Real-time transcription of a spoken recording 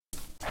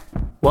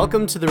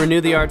Welcome to the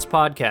Renew the Arts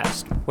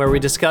podcast, where we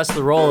discuss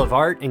the role of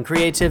art and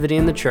creativity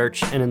in the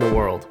church and in the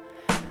world.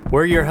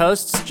 We're your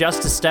hosts,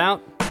 Justice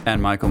Stout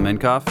and Michael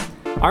Minkoff.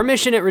 Our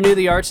mission at Renew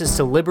the Arts is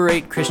to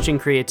liberate Christian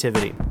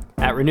creativity.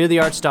 At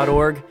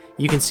renewthearts.org,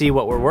 you can see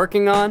what we're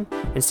working on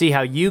and see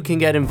how you can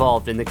get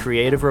involved in the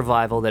creative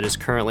revival that is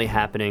currently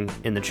happening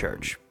in the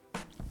church.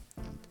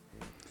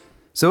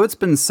 So it's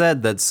been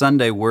said that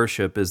Sunday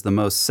worship is the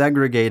most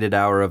segregated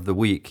hour of the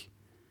week,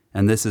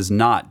 and this is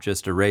not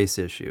just a race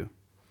issue.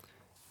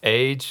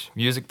 Age,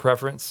 music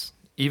preference,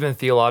 even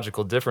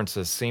theological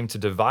differences seem to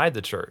divide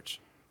the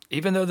church,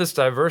 even though this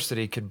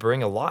diversity could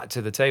bring a lot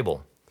to the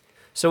table.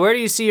 So where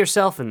do you see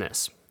yourself in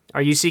this?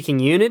 Are you seeking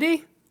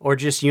unity or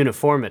just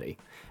uniformity?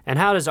 And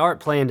how does art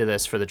play into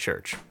this for the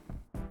church?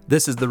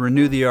 This is the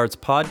Renew the Arts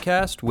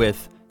podcast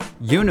with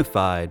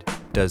Unified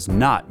does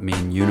not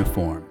mean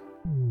uniform.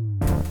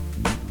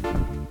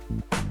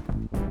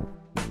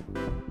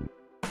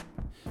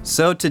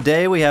 So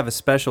today we have a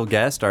special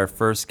guest, our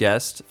first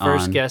guest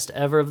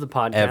ever of the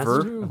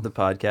podcast. Of the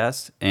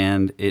podcast,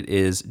 and it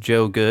is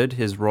Joe Good,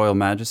 His Royal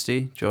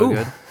Majesty, Joe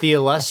Good. The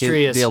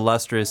illustrious. The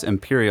illustrious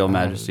Imperial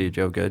Majesty,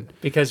 Joe Good.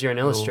 Because you're an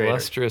illustrator.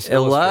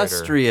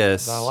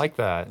 Illustrious. I like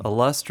that.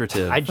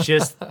 Illustrative. I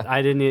just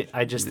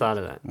thought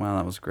of that. Wow,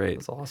 that was great.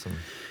 That's awesome.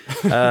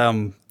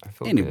 I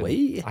feel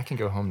Anyway. good. I can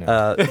go home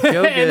now. Joe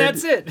Good, And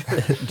that's it.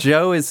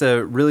 Joe is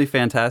a really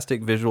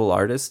fantastic visual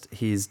artist.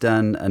 He's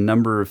done a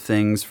number of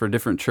things for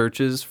different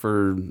churches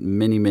for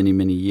many, many,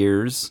 many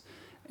years.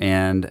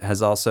 And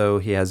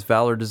he has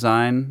Valor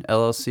Design,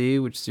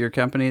 LLC, which is your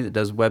company that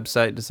does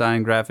website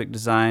design, graphic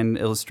design,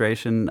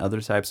 illustration,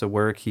 other types of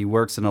work. He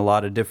works in a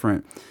lot of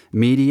different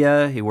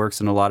media. He works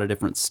in a lot of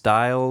different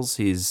styles.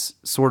 He's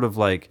sort of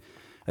like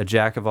a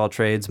jack of all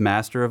trades,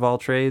 master of all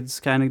trades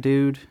kind of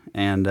dude,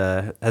 and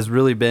has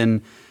really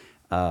been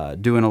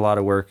doing a lot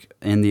of work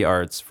in the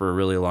arts for a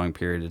really long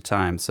period of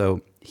time.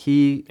 So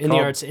the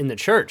arts in the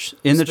church,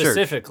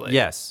 specifically,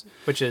 yes,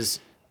 which is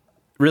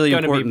really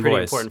going to be pretty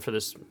voice. important for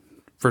this,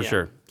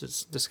 sure,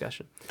 this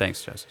discussion.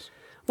 Thanks, Justice.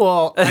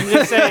 Well, I'm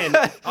just saying,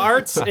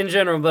 arts in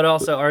general, but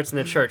also arts in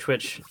the church,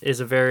 which is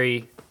a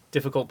very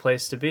difficult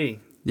place to be.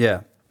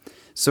 Yeah.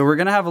 So we're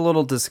going to have a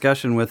little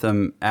discussion with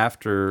him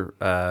after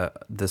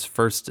this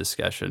first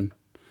discussion.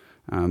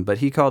 But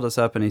he called us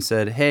up and he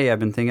said, hey, I've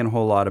been thinking a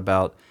whole lot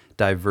about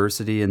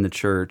diversity in the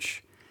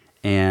church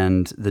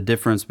and the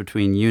difference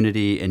between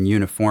unity and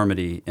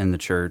uniformity in the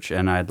church,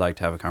 and I'd like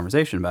to have a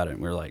conversation about it.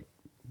 And we're like,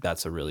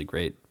 that's a really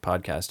great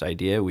podcast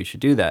idea. We should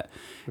do that.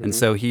 Mm-hmm. And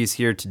so he's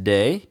here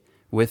today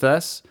with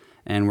us,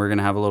 and we're going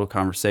to have a little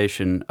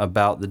conversation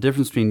about the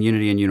difference between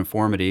unity and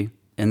uniformity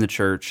in the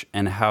church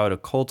and how to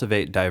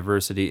cultivate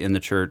diversity in the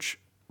church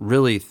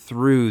really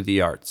through the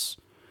arts,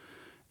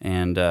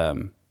 and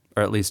or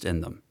at least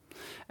in them.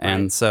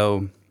 And right.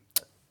 So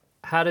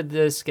how did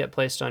this get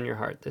placed on your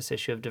heart, this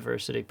issue of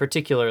diversity,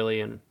 particularly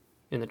in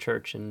the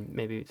church and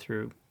maybe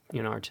through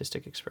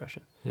artistic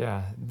expression?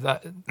 Yeah,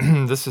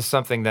 this is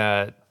something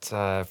that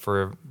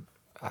for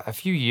a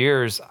few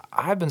years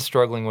I've been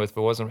struggling with,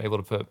 but wasn't able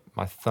to put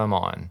my thumb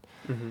on.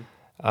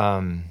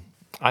 Mm-hmm.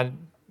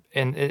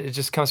 And it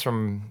just comes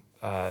from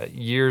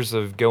years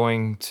of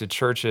going to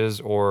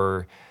churches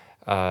or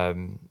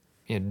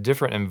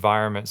different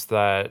environments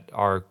that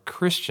are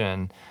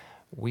Christian.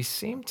 We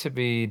seem to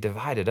be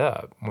divided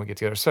up when we get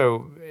together.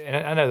 So,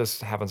 and I know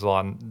this happens a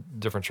lot in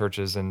different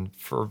churches and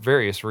for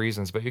various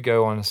reasons, but you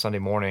go on a Sunday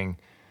morning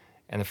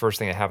and the first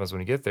thing that happens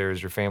when you get there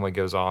is your family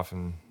goes off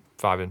in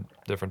 5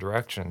 different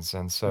directions.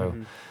 And so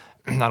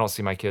I don't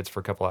see my kids for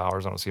a couple of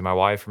hours. I don't see my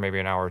wife for maybe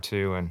an hour or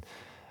two. And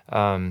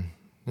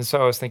so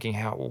I was thinking,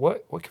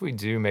 what can we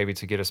do maybe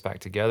to get us back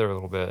together a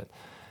little bit?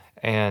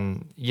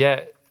 And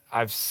yet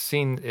I've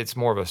seen it's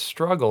more of a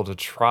struggle to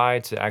try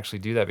to actually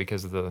do that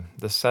because of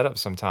the setup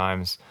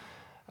sometimes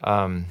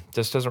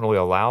just doesn't really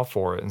allow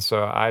for it. And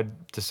so I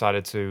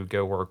decided to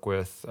go work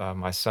with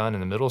my son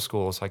in the middle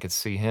school so I could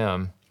see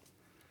him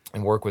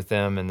and work with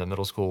them in the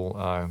middle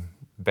school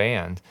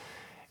band.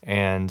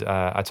 And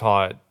I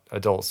taught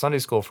adult Sunday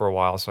school for a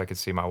while so I could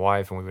see my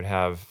wife and we would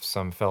have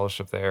some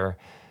fellowship there.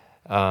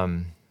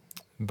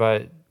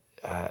 But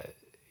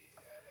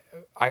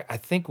I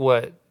think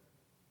what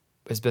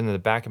has been in the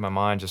back of my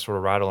mind just sort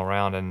of rattling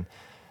around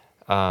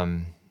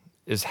and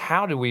is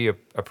how do we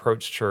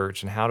approach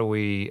church and how do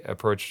we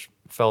approach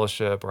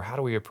fellowship or how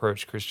do we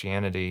approach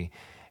Christianity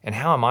and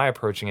how am I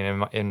approaching it?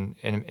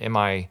 Am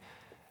I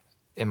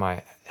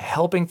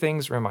helping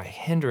things or am I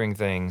hindering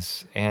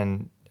things?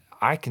 And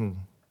I think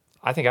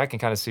I can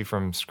kind of see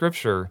from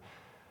Scripture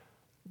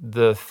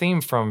the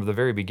theme from the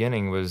very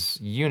beginning was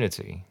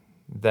unity,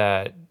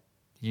 that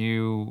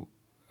you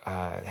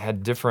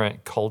had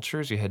different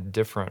cultures, you had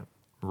different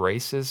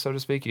races, so to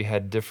speak, you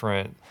had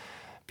different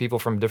people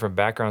from different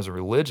backgrounds or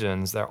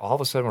religions that all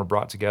of a sudden were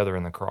brought together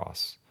in the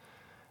cross.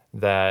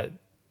 That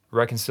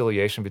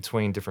reconciliation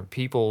between different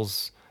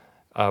peoples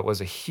was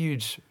a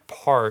huge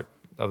part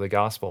of the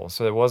gospel.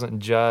 So it wasn't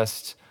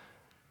just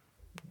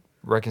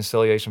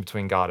reconciliation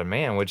between God and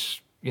man,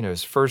 which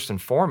is first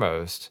and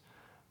foremost,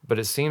 but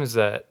it seems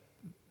that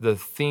the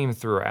theme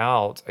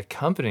throughout,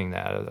 accompanying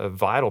that, a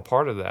vital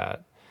part of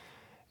that,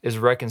 is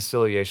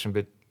reconciliation,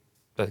 but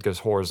that goes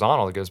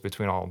horizontal. It goes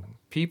between all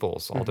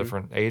peoples, all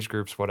different age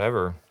groups,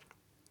 whatever.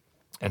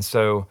 And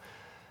so,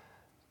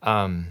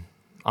 on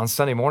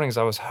Sunday mornings,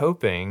 I was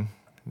hoping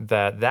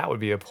that would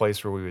be a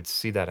place where we would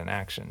see that in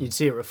action. You'd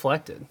see it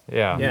reflected.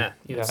 Yeah. Yeah,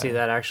 you'd see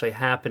that actually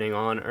happening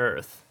on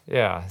earth.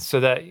 Yeah, so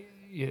that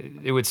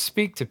it would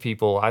speak to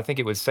people. I think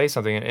it would say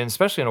something, and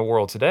especially in a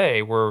world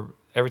today where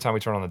every time we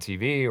turn on the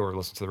TV or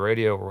listen to the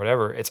radio or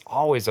whatever, it's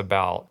always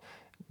about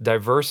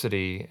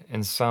diversity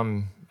in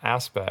some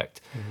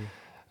aspect,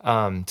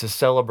 to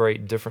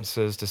celebrate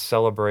differences, to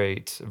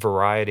celebrate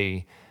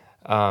variety.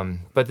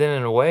 But then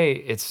in a way,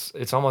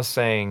 it's almost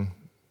saying,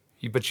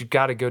 but you've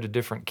got to go to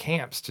different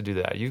camps to do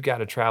that. You've got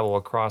to travel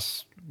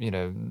across,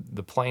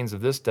 the plains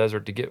of this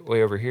desert to get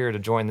way over here to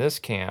join this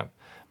camp.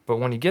 But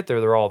when you get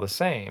there, they're all the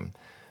same.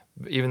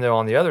 Even though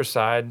on the other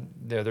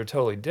side, they're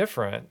totally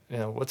different.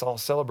 Let's all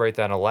celebrate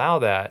that and allow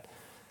that.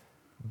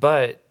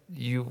 But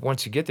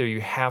once you get there,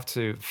 you have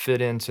to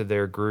fit into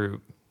their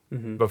group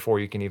before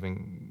you can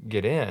even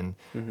get in.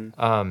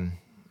 And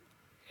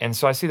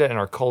so I see that in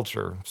our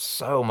culture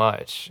so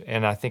much.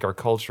 And I think our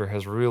culture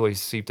has really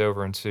seeped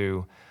over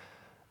into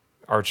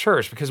our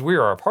church because we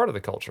are a part of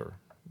the culture.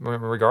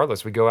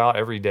 Regardless, we go out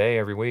every day,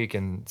 every week,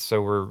 and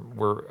so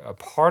we're a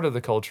part of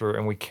the culture,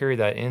 and we carry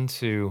that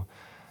into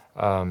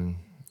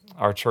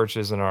our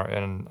churches and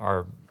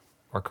our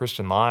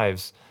Christian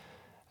lives.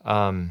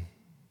 And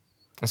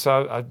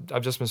so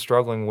I've just been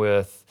struggling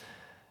with: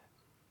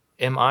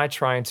 am I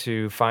trying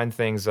to find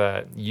things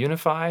that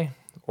unify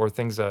or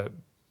things that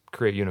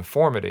create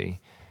uniformity?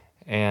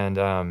 And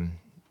I'm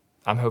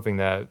hoping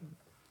that,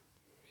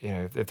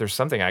 if there's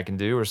something I can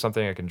do or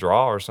something I can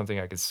draw or something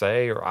I could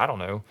say, or I don't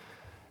know,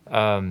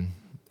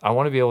 I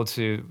want to be able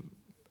to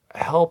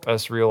help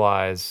us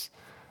realize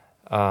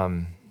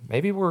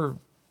maybe we're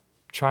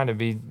trying to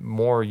be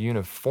more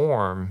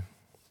uniform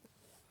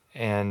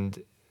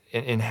and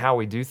in how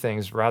we do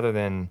things rather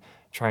than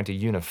trying to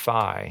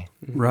unify.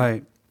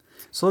 Right.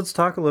 So let's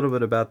talk a little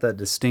bit about that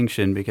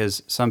distinction,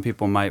 because some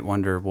people might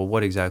wonder, well,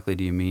 what exactly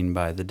do you mean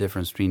by the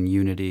difference between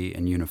unity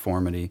and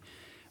uniformity?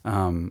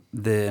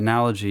 The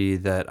analogy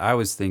that I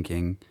was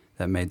thinking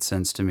that made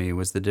sense to me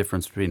was the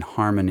difference between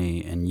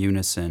harmony and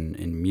unison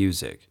in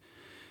music.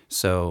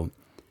 So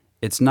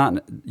it's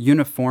not,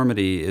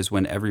 uniformity is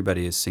when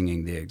everybody is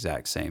singing the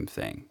exact same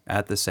thing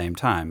at the same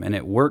time, and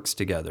it works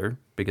together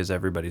because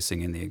everybody's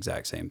singing the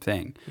exact same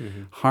thing.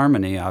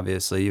 Harmony,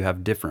 obviously, you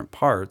have different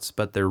parts,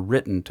 but they're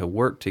written to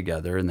work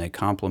together and they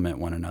complement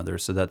one another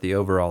so that the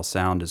overall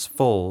sound is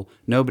full.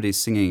 Nobody's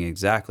singing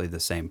exactly the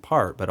same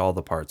part, but all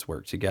the parts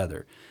work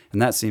together. And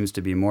that seems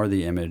to be more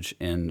the image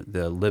in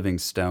the living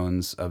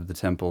stones of the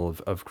temple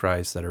of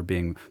Christ that are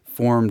being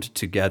formed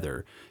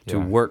together to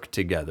work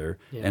together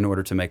in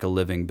order to make a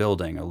living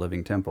building, a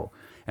living temple.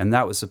 And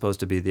that was supposed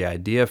to be the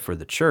idea for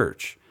the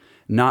church,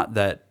 not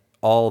that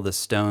all the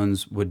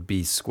stones would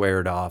be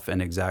squared off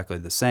and exactly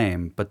the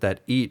same, but that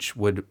each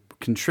would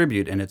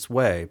contribute in its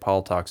way.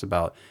 Paul talks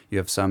about you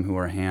have some who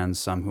are hands,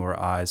 some who are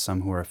eyes,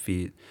 some who are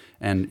feet,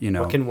 and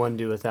what can one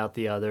do without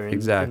the other? And,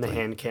 exactly. And the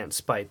hand can't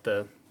spite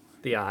the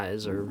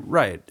eyes, or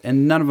right,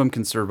 and none of them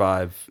can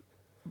survive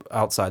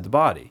outside the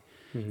body.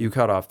 You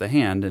cut off the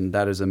hand, and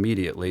that is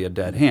immediately a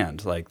dead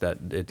hand. Like that,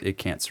 it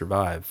can't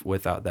survive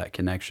without that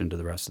connection to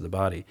the rest of the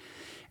body.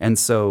 And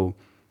so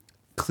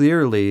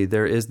clearly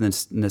there is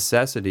this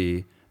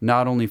necessity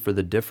not only for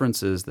the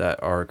differences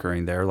that are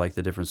occurring there, like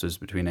the differences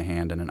between a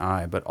hand and an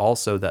eye, but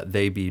also that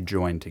they be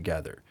joined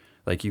together.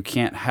 Like you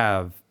can't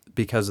have,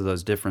 because of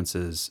those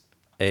differences,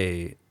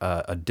 a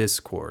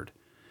discord.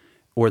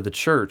 Or the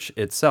church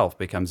itself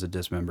becomes a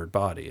dismembered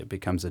body. It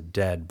becomes a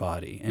dead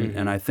body.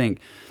 And I think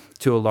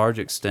to a large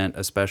extent,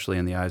 especially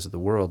in the eyes of the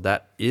world,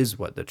 that is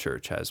what the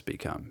church has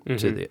become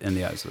in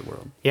the eyes of the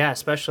world. Yeah,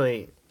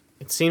 especially,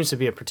 it seems to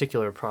be a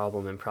particular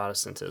problem in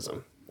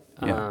Protestantism.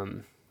 Yeah.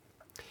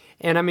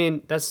 And I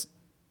mean,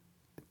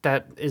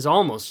 that is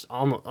almost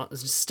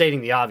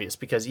stating the obvious,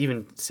 because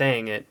even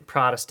saying it,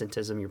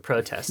 Protestantism, you're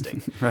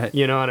protesting. Right.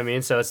 You know what I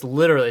mean? So it's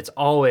literally, it's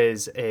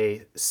always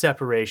a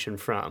separation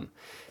from.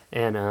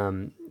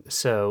 And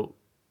so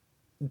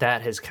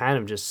that has kind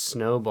of just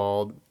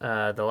snowballed.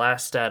 The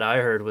last stat I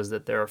heard was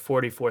that there are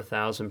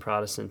 44,000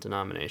 Protestant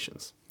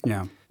denominations.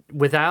 Yeah.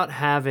 Without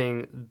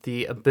having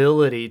the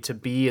ability to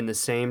be in the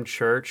same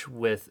church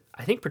with,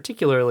 I think,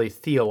 particularly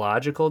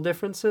theological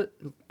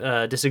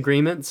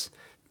disagreements,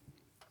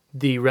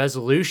 the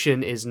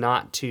resolution is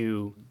not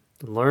to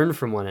learn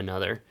from one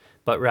another,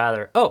 but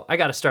rather, I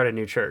got to start a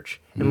new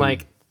church. And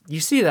like, you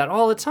see that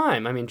all the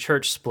time. I mean,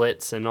 church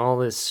splits and all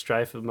this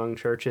strife among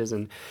churches.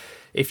 And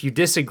if you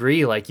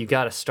disagree, like, you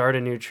got to start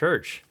a new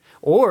church.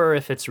 Or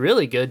if it's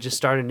really good, just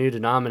start a new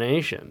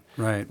denomination.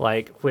 Right.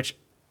 Like, which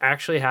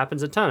actually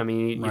happens a ton. I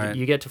mean,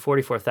 you get to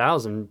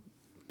 44,000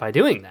 by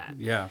doing that.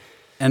 Yeah.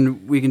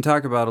 And we can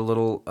talk about a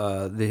little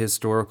the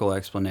historical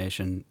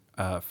explanation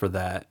for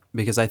that,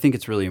 because I think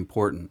it's really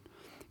important.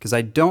 Because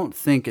I don't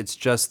think it's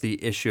just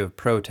the issue of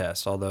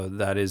protest, although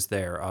that is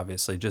there,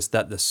 obviously. Just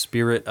that the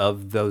spirit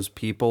of those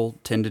people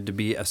tended to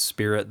be a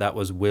spirit that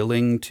was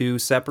willing to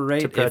separate,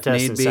 To protest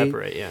if need and be.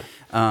 separate, yeah.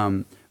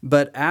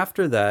 But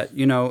after that,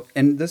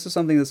 and this is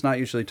something that's not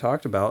usually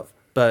talked about,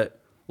 but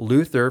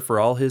Luther, for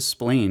all his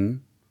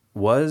spleen,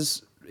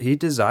 he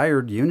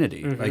desired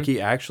unity. Like,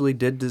 he actually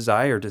did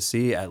desire to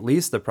see at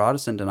least the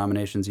Protestant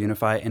denominations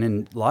unify, and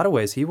in a lot of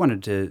ways, he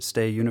wanted to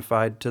stay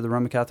unified to the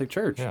Roman Catholic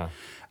Church. Yeah.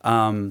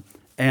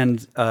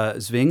 And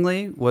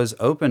Zwingli was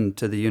open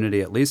to the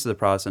unity, at least of the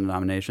Protestant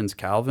denominations.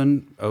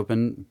 Calvin,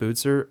 open.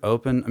 Butzer,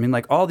 open. I mean,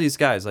 like, all these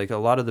guys, like a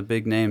lot of the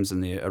big names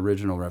in the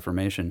original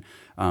Reformation,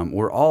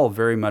 were all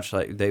very much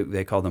like,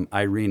 they call them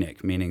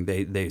Irenic, meaning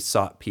they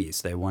sought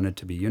peace. They wanted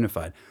to be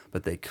unified,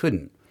 but they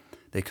couldn't.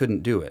 They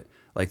couldn't do it.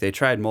 Like, they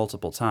tried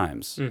multiple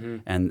times,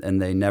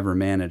 and they never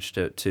managed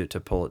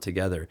to pull it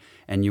together.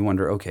 And you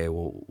wonder, okay,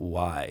 well,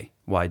 why?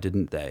 Why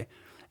didn't they?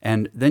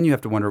 And then you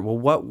have to wonder, well,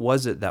 what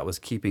was it that was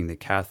keeping the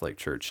Catholic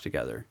Church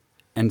together?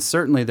 And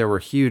certainly there were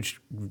huge,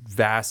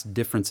 vast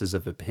differences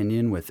of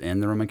opinion within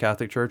the Roman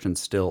Catholic Church, and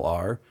still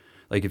are.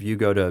 Like, if you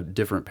go to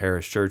different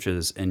parish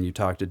churches and you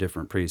talk to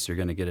different priests, you're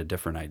going to get a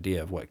different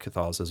idea of what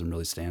Catholicism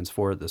really stands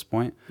for at this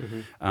point.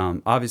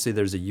 Obviously,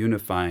 there's a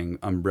unifying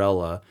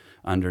umbrella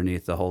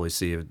underneath the Holy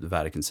See of the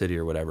Vatican City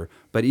or whatever,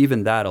 but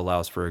even that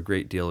allows for a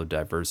great deal of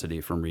diversity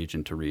from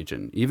region to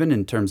region, even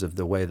in terms of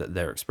the way that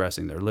they're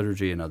expressing their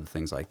liturgy and other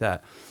things like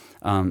that.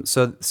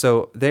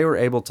 So they were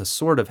able to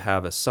sort of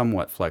have a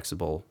somewhat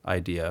flexible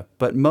idea,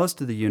 but most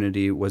of the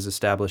unity was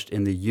established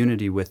in the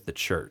unity with the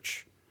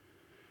church.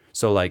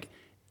 So, like,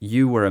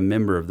 you were a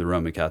member of the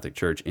Roman Catholic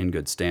Church in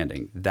good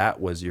standing.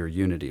 That was your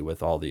unity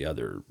with all the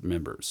other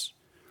members.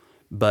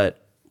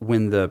 But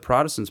when the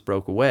Protestants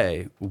broke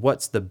away,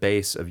 what's the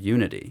base of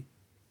unity?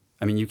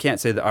 I mean, you can't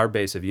say that our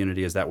base of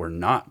unity is that we're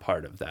not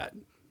part of that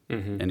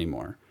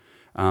anymore.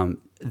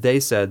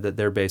 They said that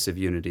their base of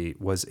unity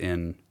was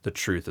in the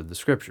truth of the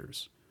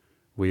Scriptures.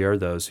 We are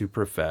those who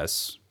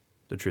profess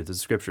the truth of the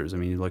Scriptures. I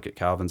mean, you look at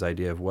Calvin's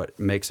idea of what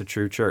makes a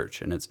true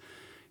church, and it's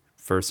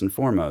first and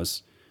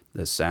foremost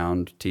the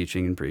sound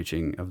teaching and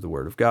preaching of the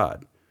Word of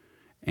God.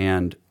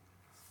 And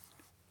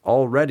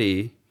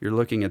already you're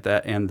looking at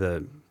that, and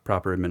the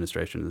proper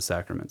administration of the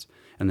sacraments.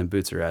 And then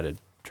Butzer added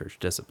church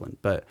discipline.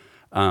 But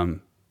but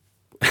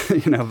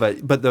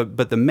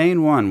the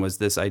main one was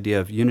this idea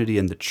of unity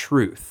in the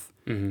truth.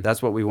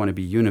 That's what we want to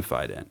be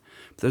unified in.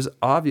 But there's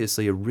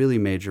obviously a really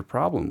major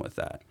problem with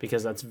that.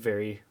 Because that's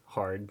very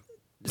hard.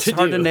 It's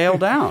hard to nail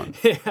down.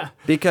 Yeah.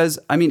 Because,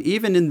 I mean,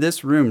 even in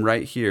this room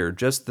right here,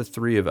 just the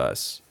three of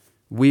us,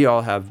 we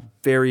all have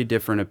very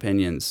different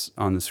opinions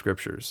on the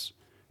Scriptures.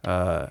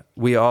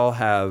 We all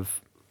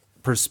have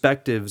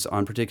perspectives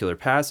on particular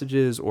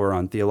passages or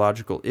on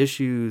theological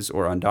issues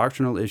or on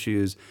doctrinal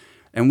issues,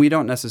 and we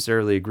don't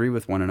necessarily agree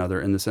with one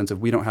another in the sense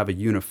of we don't have a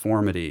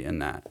uniformity in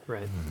that.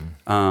 Right.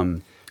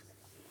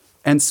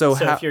 And so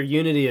if your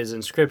unity is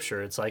in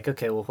Scripture, it's like,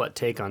 okay, well, what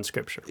take on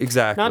Scripture?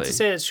 Exactly. Not to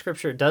say that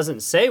Scripture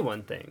doesn't say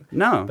one thing.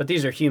 No. But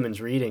these are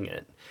humans reading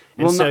it.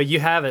 And so you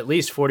have at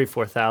least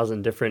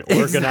 44,000 different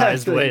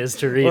organized ways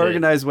to read it.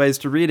 Organized ways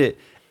to read it.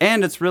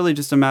 And it's really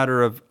just a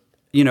matter of,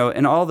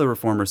 and all the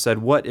reformers said,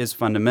 what is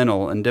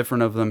fundamental? And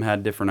different of them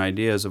had different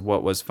ideas of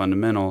what was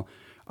fundamental.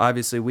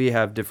 Obviously, we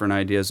have different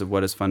ideas of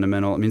what is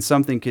fundamental. I mean,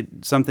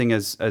 something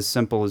as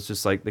simple as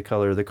just like the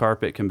color of the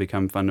carpet can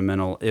become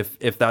fundamental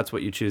if that's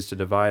what you choose to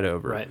divide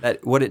over.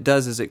 Right. What it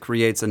does is it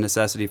creates a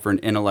necessity for an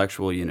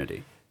intellectual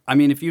unity. I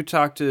mean, if you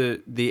talk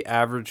to the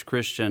average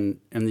Christian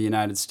in the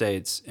United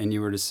States and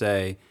you were to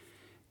say,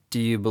 do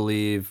you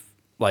believe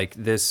like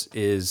this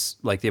is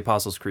like the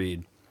Apostles'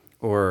 Creed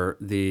or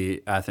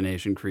the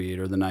Athanasian Creed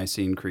or the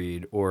Nicene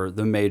Creed or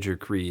the major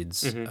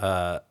creeds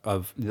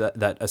of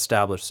that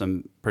establish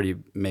some pretty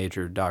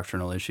major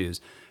doctrinal issues,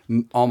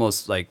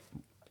 almost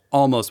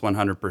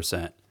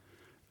 100%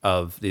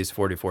 of these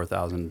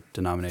 44,000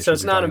 denominations. So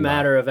it's not a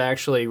matter of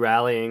actually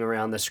rallying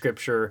around the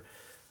Scripture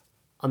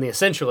on the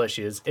essential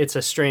issues. It's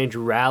a strange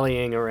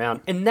rallying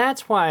around. And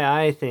that's why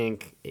I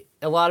think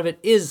a lot of it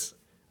is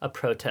a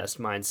protest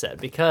mindset,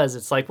 because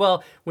it's like,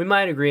 well, we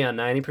might agree on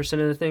 90%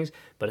 of the things,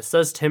 but it's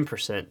those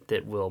 10%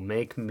 that will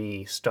make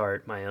me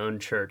start my own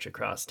church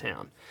across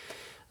town.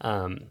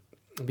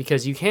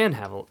 Because you can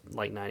have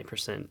like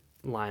 90%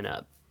 line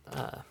up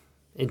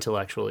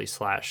intellectually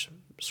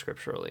 /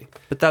 scripturally.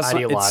 But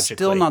it's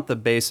still not the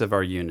base of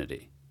our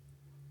unity.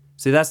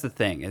 See, that's the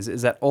thing,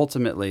 is that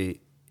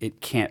ultimately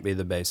it can't be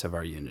the base of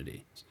our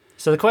unity.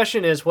 So the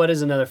question is, what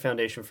is another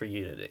foundation for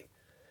unity?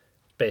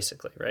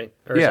 Basically, right?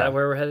 Or is that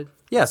where we're headed?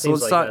 Yeah, so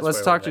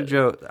let's talk to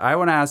Joe. I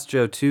want to ask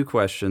Joe two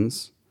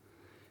questions.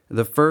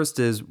 The first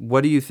is,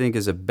 what do you think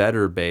is a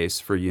better base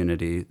for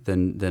unity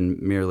than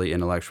merely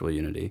intellectual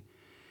unity?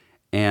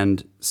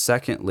 And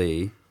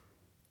secondly,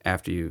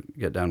 after you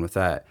get done with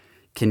that,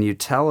 can you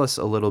tell us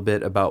a little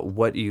bit about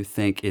what you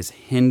think is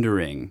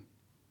hindering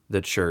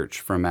the church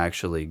from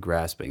actually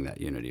grasping that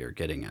unity or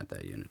getting at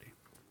that unity?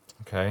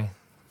 Okay.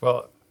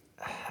 Well,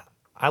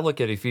 I look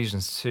at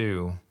Ephesians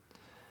 2.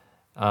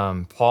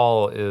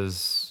 Paul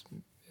is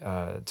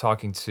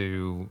talking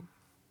to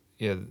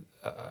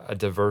a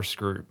diverse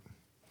group.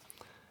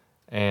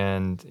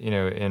 And,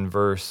 in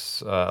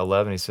verse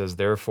 11, he says,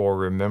 "Therefore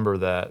remember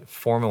that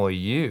formerly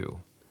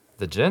you,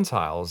 the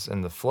Gentiles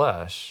in the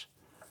flesh,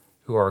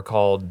 who are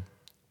called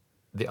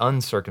the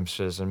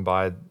uncircumcision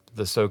by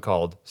the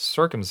so-called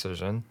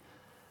circumcision,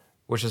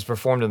 which is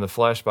performed in the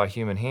flesh by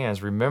human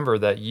hands, remember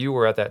that you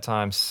were at that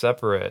time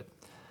separate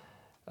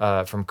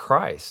from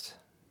Christ,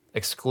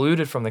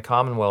 excluded from the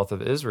commonwealth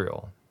of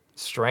Israel,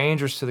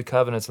 strangers to the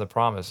covenants and the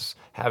promise,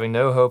 having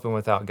no hope and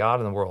without God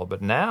in the world.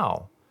 But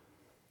now,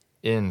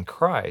 in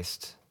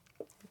Christ,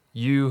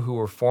 you who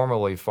were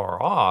formerly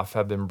far off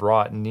have been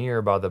brought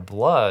near by the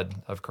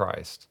blood of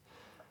Christ.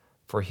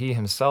 For he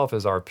himself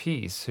is our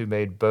peace, who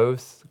made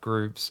both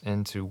groups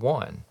into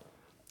one.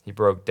 He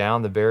broke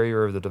down the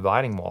barrier of the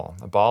dividing wall,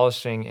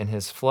 abolishing in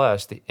his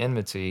flesh the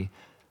enmity,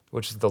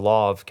 which is the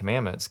law of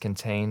commandments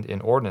contained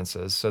in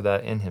ordinances, so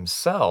that in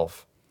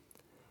himself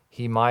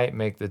he might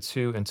make the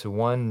two into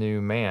one new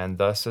man,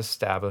 thus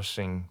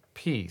establishing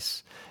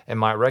peace, and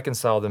might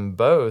reconcile them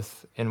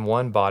both in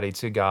one body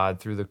to God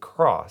through the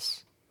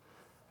cross,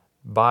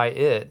 by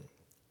it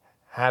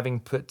having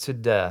put to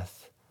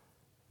death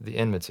the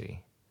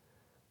enmity."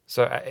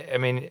 So, I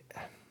mean,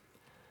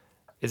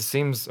 it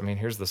seems,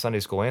 here's the Sunday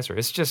school answer.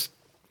 It's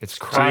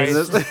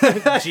Christ.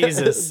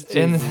 Jesus.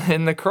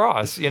 in the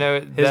cross,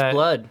 His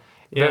blood.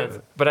 Yeah.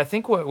 But I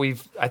think what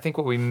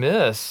we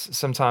miss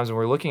sometimes when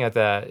we're looking at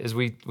that is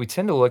we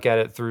tend to look at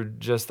it through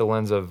just the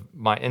lens of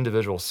my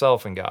individual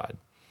self and God.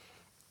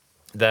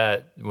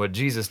 That what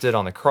Jesus did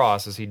on the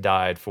cross is he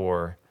died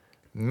for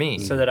me.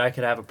 So that I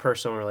could have a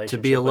personal relationship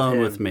To be alone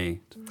him. with me.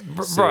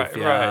 Right.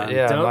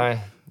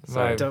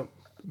 Yeah. Don't.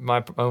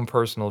 My own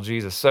personal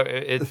Jesus. So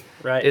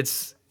Right.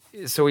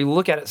 So we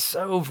look at it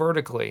so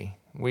vertically.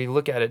 We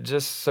look at it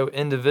just so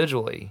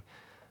individually.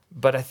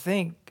 But I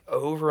think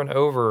over and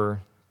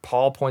over,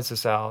 Paul points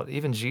this out.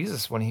 Even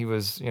Jesus, when he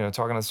was,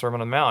 talking on the Sermon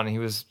on the Mount, he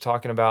was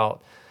talking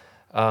about,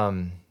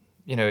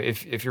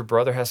 if your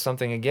brother has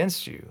something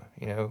against you,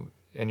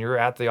 and you're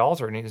at the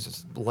altar, and he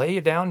says, lay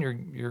down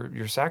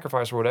your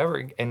sacrifice or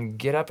whatever, and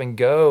get up and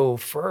go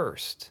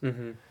first.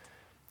 Mm-hmm.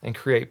 And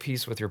create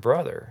peace with your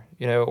brother,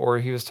 or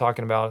he was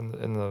talking about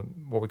in the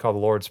what we call the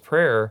Lord's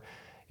Prayer,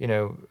 we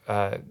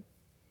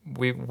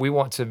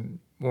want to,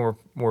 when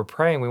we're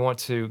praying, we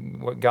want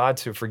God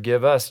to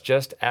forgive us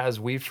just as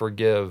we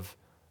forgive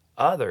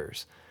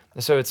others.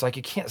 And so it's like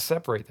you can't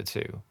separate the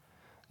two.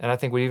 And I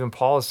think what even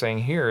Paul is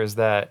saying here is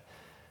that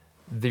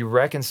the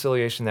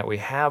reconciliation that we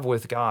have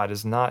with God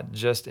is not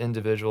just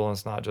individual and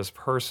it's not just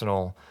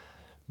personal,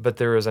 but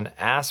there is an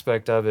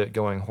aspect of it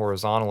going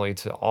horizontally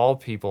to all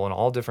people in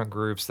all different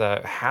groups,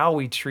 that how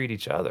we treat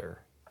each other,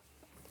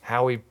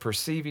 how we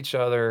perceive each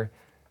other,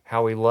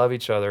 how we love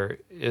each other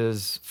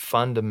is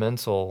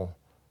fundamental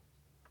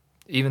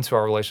even to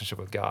our relationship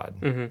with God.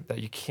 Mm-hmm. That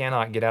you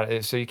cannot get out of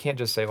it. So you can't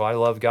just say, well, I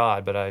love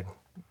God, but I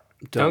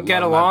don't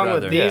get along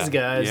with these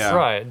guys. Yeah.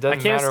 Right. I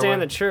can't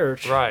stand the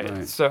church.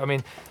 Right. So,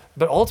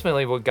 but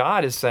ultimately what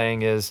God is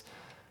saying is,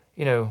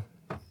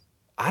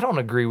 I don't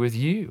agree with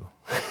you.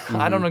 Mm-hmm.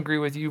 I don't agree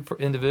with you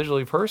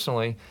individually,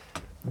 personally,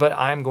 but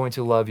I'm going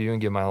to love you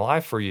and give my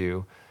life for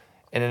you.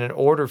 And in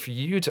order for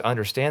you to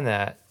understand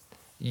that,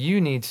 you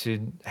need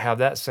to have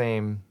that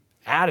same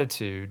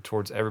attitude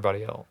towards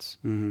everybody else.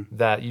 Mm-hmm.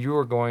 That you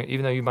are going,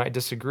 even though you might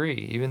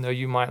disagree, even though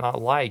you might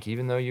not like,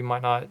 even though you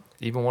might not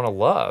even want to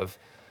love,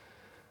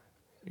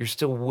 you're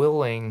still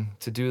willing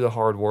to do the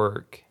hard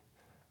work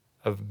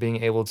of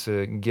being able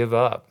to give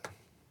up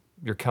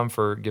your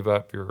comfort, give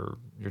up your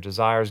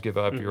desires, give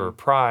up your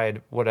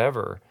pride,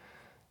 whatever,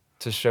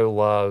 to show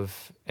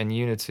love and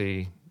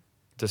unity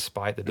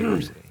despite the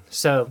diversity.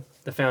 So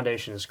the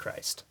foundation is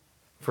Christ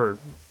for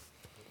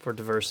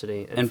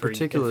diversity. And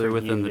particularly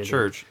within unity. The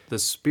church, the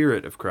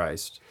Spirit of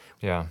Christ.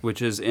 Yeah.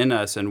 Which is in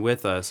us and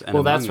with us and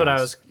well, that's what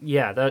us.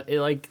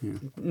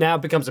 Now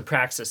it becomes a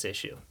praxis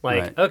issue.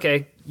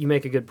 Okay, you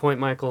make a good point,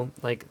 Michael.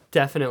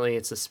 Definitely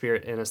it's the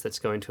Spirit in us that's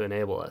going to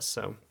enable us.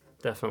 So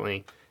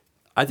definitely...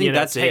 I think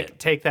that's it.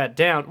 Take that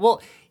down.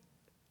 Well,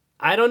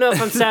 I don't know if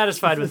I'm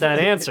satisfied with that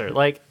answer.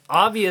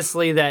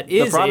 Obviously that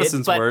is the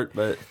Protestants weren't,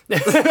 but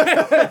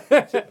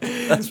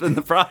that's been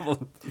the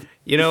problem.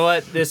 You know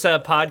what? This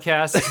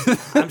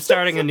podcast, I'm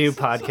starting a new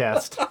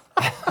podcast.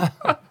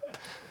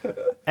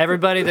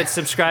 Everybody that's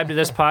subscribed to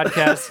this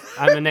podcast,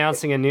 I'm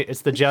announcing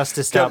it's the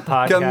Justice Out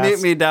podcast. Come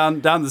meet me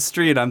down the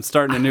street. I'm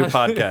starting a new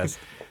podcast.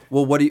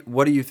 Well,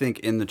 what do you think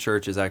in the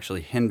church is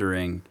actually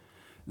hindering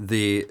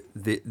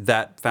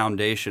that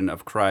foundation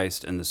of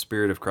Christ and the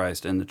Spirit of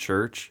Christ in the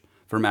church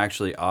from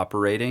actually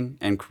operating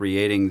and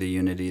creating the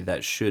unity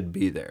that should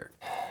be there?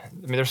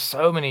 There's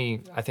so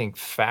many, I think,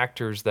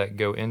 factors that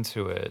go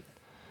into it.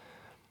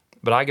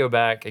 But I go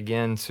back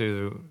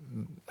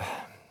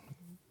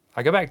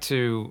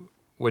to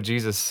what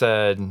Jesus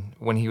said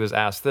when he was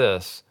asked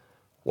this,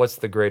 what's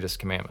the greatest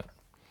commandment?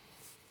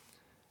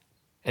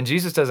 And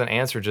Jesus doesn't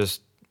answer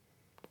just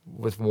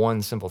with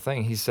one simple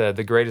thing. He said,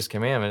 the greatest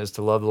commandment is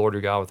to love the Lord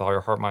your God with all your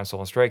heart, mind, soul,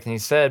 and strength. And he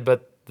said,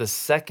 but the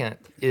second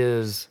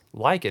is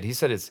like it. He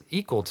said it's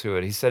equal to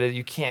it. He said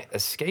you can't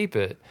escape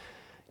it.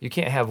 You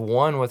can't have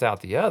one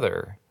without the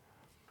other.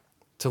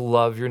 To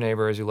love your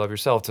neighbor as you love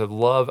yourself, to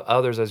love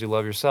others as you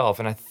love yourself.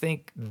 And I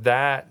think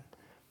that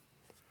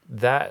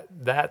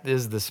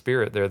is the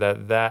spirit there,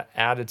 that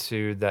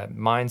attitude, that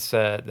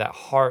mindset, that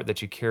heart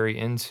that you carry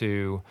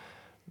into,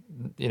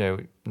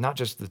 not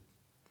just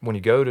when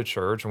you go to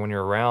church or when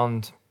you're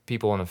around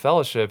people in a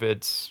fellowship,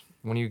 it's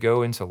when you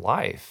go into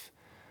life.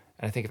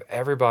 And I think if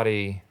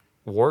everybody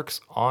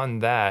works on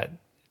that,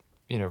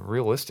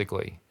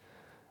 realistically,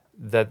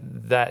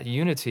 that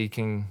unity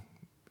can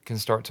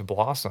start to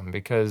blossom.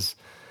 Because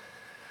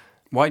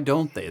why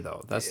don't they,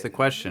 though? That's the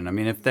question. I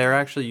mean, if they're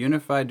actually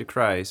unified to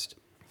Christ,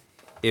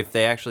 if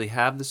they actually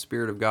have the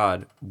Spirit of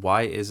God,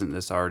 why isn't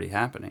this already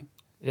happening?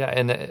 Yeah,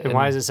 and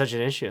why is it such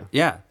an issue?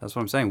 Yeah, that's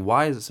what I'm saying.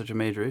 Why is it such a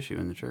major issue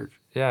in the church?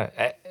 Yeah,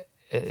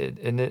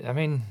 I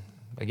mean,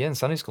 again,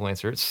 Sunday school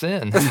answer, it's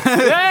sin.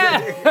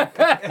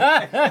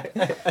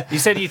 You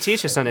said you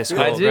teach a Sunday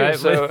school, I do, right?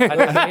 so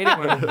I hate it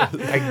when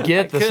I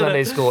get the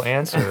Sunday school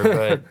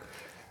answer,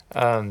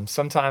 but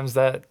sometimes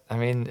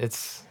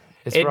it's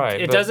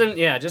right. It doesn't,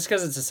 just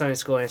because it's a Sunday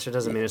school answer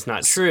doesn't mean it's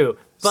not true,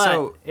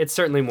 but it's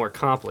certainly more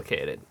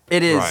complicated.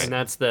 It is. Right. And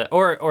that's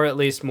or at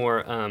least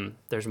more,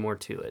 there's more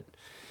to it.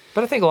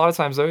 But I think a lot of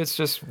times, though, it's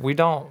just we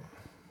don't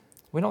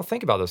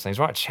think about those things.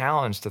 We're not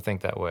challenged to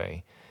think that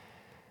way.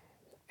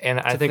 And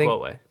I think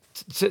what way?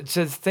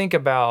 To think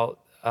about,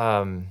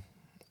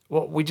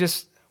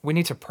 we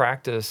need to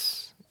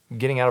practice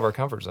getting out of our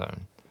comfort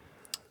zone.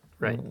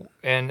 Right.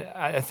 And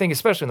I think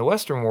especially in the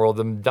Western world,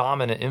 the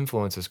dominant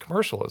influence is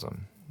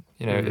commercialism.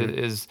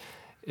 It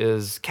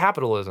is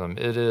capitalism.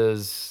 It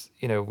is,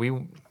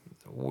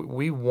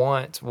 we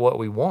want what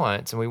we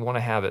want and we want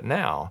to have it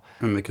now.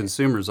 And the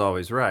consumer's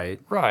always right.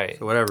 Right.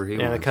 So whatever he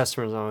wants. Yeah, the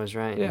customer's always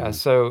right. Yeah.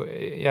 So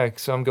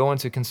I'm going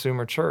to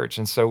consumer church.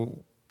 And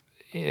so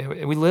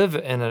we live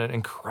in an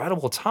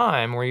incredible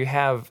time where you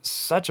have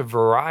such a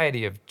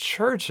variety of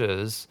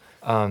churches.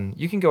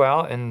 You can go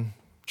out and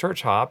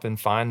church hop and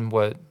find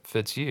what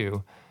fits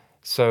you.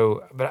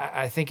 So, but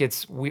I think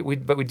we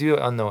do it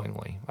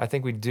unknowingly. I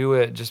think we do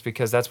it just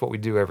because that's what we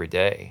do every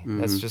day.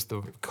 Mm-hmm. That's just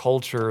the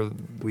culture.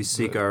 We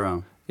seek our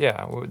own.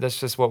 Yeah, that's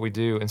just what we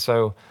do. And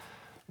so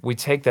we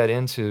take that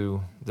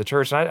into the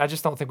church. And I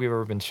just don't think we've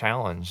ever been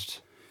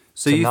challenged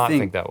to not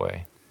think that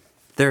way.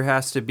 There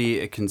has to be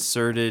a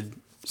concerted,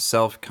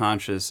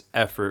 self-conscious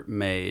effort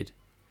made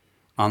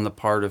on the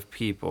part of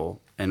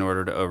people in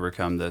order to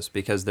overcome this,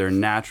 because their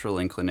natural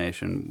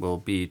inclination will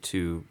be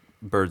to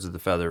birds of the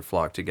feather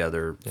flock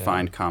together,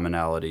 find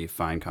commonality,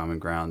 find common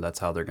ground. That's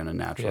how they're going to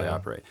naturally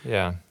operate.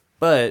 Yeah.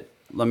 But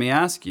let me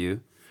ask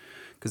you,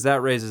 because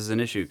that raises an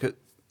issue.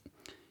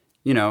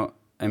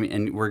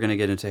 And we're going to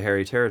get into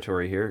hairy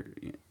territory here,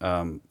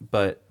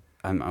 but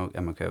I'm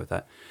okay with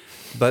that.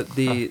 But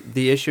the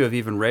issue of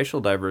even racial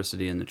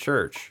diversity in the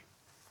church,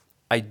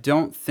 I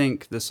don't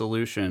think the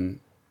solution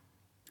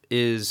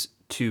is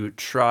to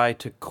try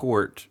to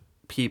court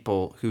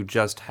people who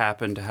just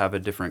happen to have a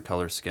different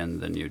color skin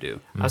than you do.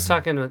 I was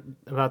talking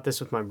about this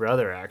with my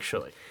brother,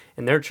 actually,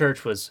 and their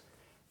church was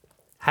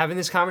having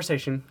this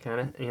conversation, kind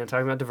of,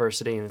 talking about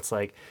diversity, and it's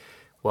like,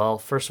 well,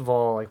 first of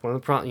all, like one of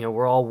the problems,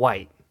 we're all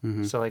white,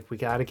 so like we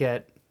gotta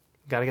get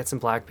some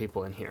black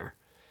people in here,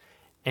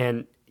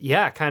 and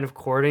kind of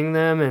courting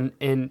them,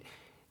 and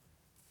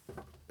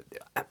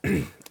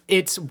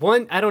it's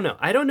one, I don't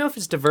know if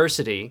it's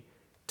diversity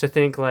to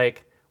think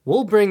like,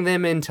 we'll bring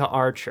them into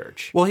our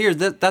church. Well, here,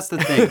 that's the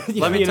thing.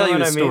 Let me tell you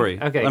the story.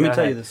 Okay, Let me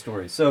tell you the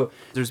story. So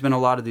there's been a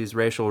lot of these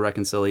racial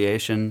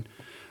reconciliation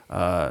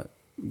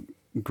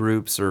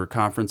groups or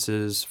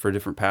conferences for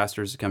different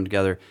pastors to come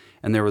together.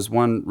 And there was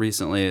one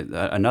recently,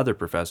 another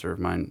professor of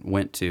mine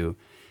went to,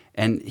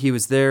 and he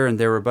was there, and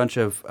there were a bunch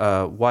of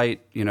white,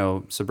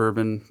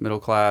 suburban, middle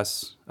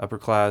class, upper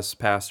class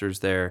pastors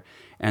there,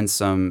 and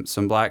some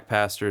black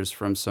pastors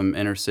from some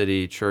inner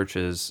city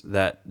churches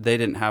that they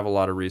didn't have a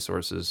lot of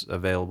resources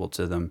available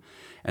to them.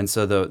 And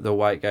so the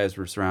white guys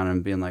were surrounding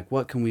him, being like,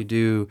 what can we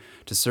do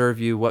to serve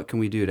you? What can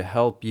we do to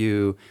help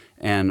you?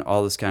 And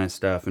all this kind of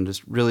stuff, and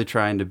just really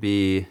trying to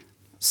be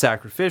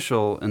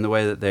sacrificial in the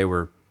way that they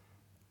were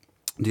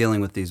dealing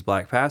with these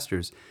black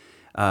pastors.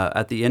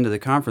 At the end of the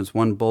conference,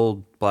 one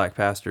bold black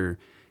pastor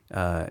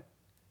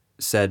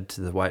said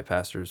to the white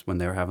pastors when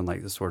they were having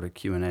like this sort of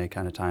Q&A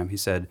kind of time, he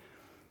said,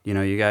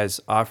 you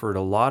guys offered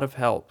a lot of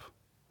help,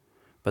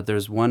 but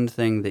there's one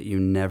thing that you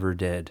never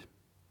did.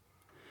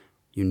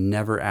 You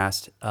never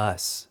asked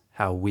us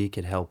how we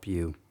could help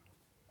you.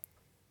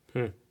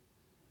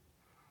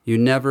 You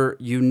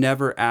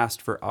never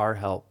asked for our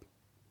help.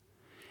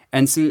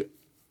 And see,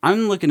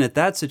 I'm looking at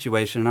that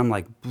situation and I'm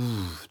like,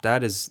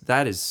 that's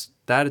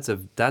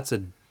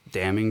a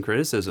damning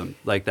criticism.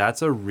 Like,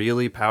 that's a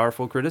really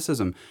powerful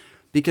criticism.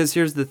 Because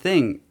here's the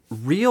thing,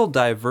 real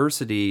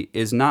diversity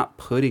is not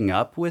putting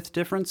up with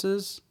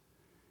differences.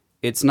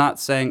 It's not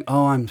saying,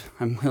 oh,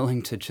 I'm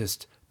willing to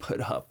just put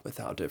up with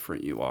how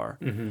different you are.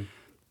 Mm-hmm.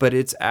 But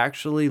it's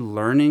actually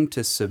learning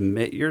to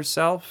submit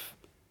yourself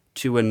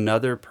to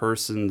another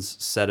person's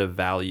set of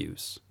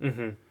values.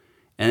 And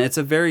it's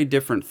a very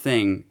different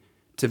thing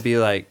to be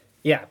like,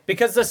 Yeah,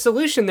 because the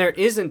solution there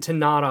isn't to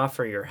not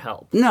offer your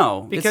help.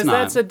 no, Because it's not.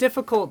 that's a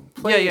difficult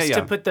place yeah.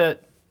 to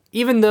put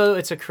even though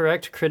it's a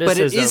correct criticism.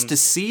 But it is to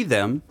see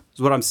them,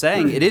 is what I'm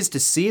saying. It is to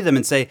see them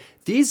and say,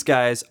 these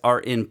guys are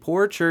in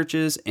poor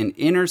churches in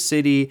inner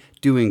city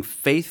doing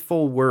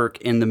faithful work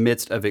in the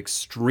midst of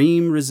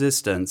extreme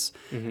resistance.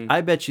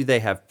 I bet you they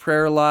have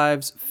prayer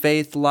lives,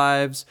 faith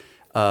lives,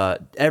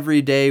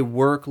 everyday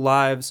work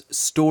lives,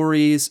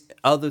 stories,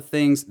 other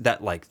things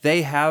that like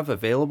they have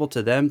available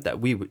to them that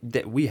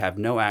we have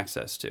no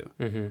access to.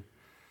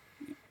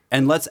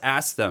 And let's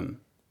ask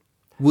them,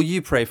 will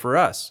you pray for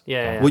us?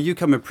 Yeah. Will you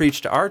come and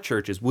preach to our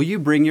churches? Will you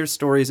bring your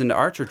stories into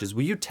our churches?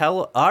 Will you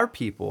tell our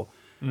people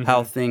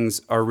how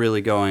things are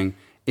really going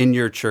in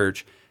your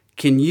church?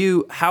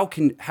 How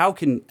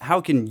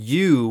can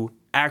you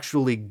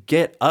actually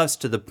get us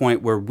to the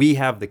point where we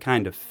have the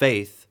kind of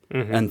faith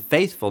and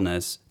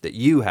faithfulness that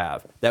you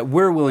have, that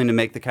we're willing to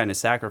make the kind of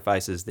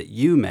sacrifices that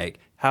you make?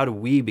 How do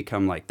we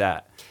become like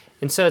that?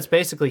 And so it's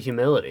basically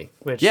humility,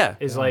 which Yeah.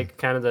 is like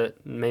kind of the,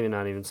 maybe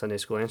not even Sunday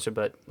school answer,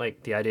 but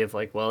like the idea of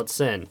like, well, it's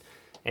sin.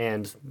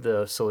 And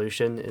the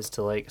solution is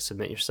to like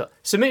submit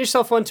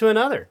yourself one to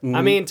another.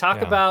 I mean,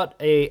 talk about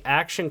a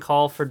action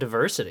call for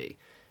diversity.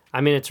 I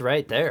mean, it's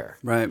right there.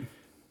 Right.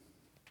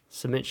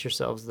 Submit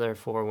yourselves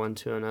therefore one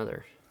to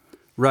another.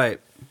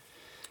 Right.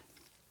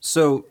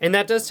 So And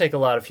that does take a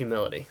lot of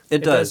humility.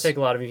 It does. take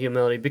a lot of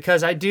humility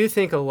because I do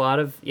think a lot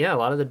of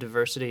the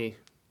diversity,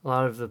 a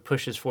lot of the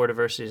pushes for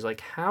diversity is like,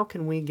 how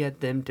can we get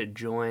them to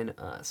join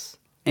us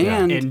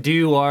and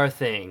do our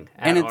thing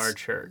at our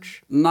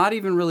church? Not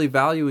even really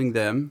valuing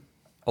them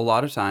a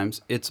lot of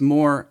times. It's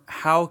more,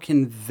 how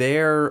can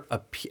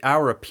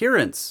our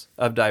appearance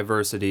of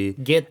diversity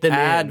Get them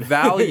add in.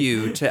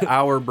 value to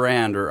our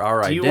brand or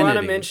our Do identity? you want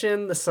to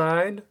mention the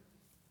sign?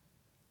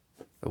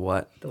 The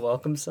what? The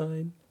welcome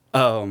sign?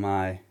 Oh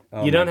my. Oh,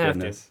 You my don't have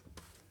goodness.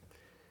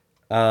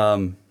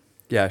 To.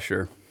 Yeah,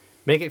 sure.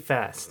 Make it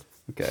fast.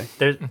 Okay.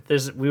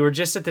 We were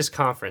just at this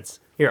conference.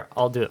 Here,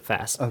 I'll do it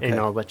fast, Okay. and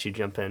I'll let you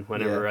jump in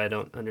whenever I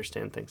don't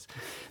understand things.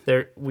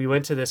 We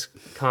went to this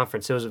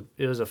conference. It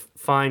was a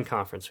fine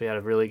conference. We had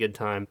a really good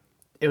time.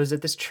 It was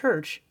at this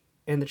church,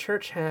 and the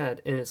church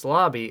had in its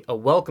lobby a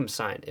welcome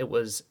sign. It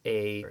was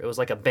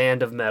like a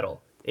band of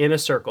metal in a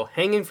circle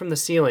hanging from the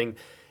ceiling,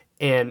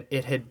 and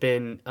it had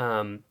been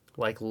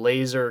like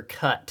laser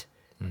cut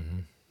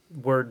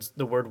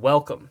the word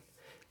welcome.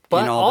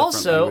 But In all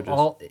different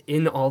also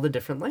in all the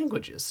different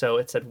languages. So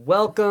it said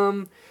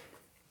welcome,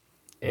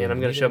 and I'm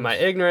going to show my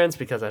ignorance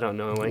because I don't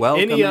know like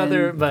Welcome any in,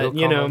 other, but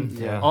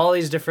willkommen, all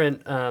these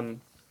different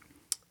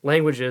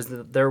languages,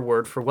 their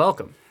word for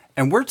welcome.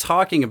 And we're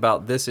talking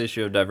about this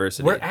issue of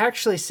diversity. We're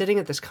actually sitting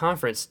at this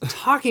conference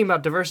talking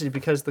about diversity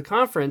because the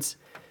conference,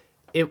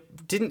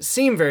 it didn't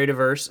seem very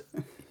diverse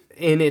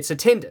in its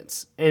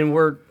attendance. And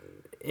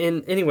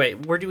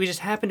we just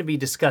happen to be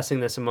discussing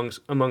this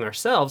among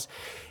ourselves,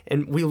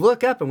 and we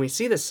look up and we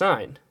see the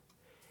sign,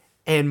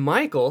 and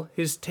Michael,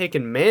 who's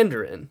taken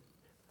Mandarin,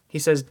 he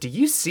says, "Do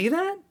you see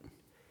that?"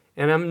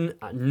 And I'm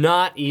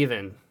not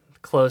even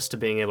close to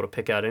being able to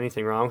pick out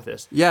anything wrong with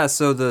this. Yeah,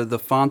 so the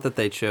font that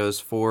they chose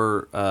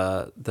for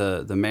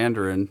the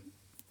Mandarin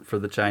for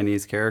the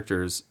Chinese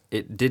characters,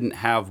 it didn't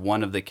have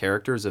one of the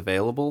characters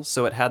available,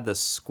 so it had the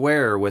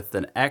square with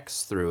an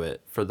X through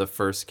it for the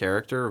first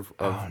character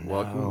of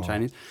welcome in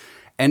Chinese.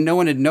 And no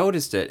one had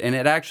noticed it, and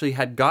it actually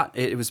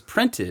it was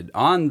printed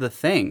on the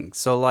thing.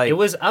 So like It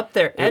was up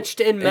there, etched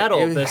in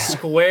metal, the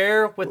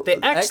square with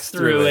the X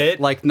through it.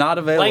 like not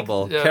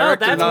available. Like,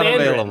 Character that's not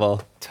Mandarin.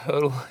 available.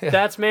 Totally.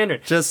 That's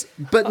Mandarin.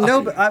 But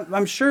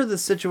I'm sure the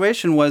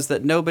situation was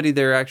that nobody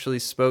there actually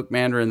spoke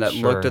Mandarin that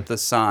looked at the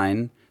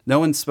sign. No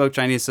one spoke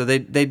Chinese, so they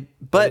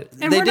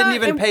didn't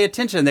even pay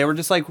attention. They were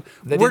just like,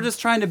 we're just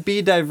trying to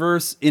be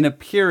diverse in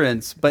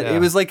appearance, but it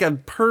was like a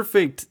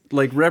perfect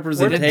like It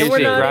representation. didn't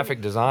see not-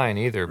 graphic design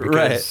either,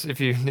 because if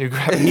you knew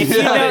graphic If you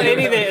design, know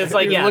anything, it's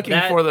like, you're looking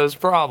for those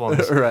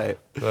problems. Right.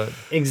 But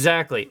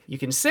Exactly. You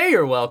can say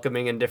you're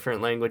welcoming in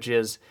different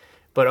languages,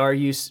 but are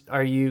you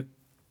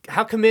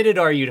how committed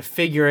are you to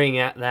figuring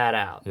that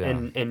out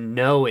and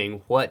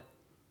knowing what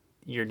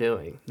you're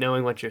doing,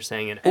 knowing what you're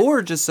saying?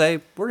 Or just say,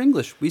 we're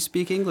English. We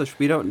speak English.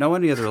 We don't know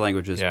any other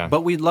languages. Yeah.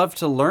 But we'd love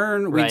to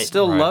learn. We'd Right.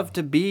 still Right. love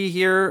to be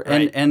here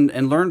Right.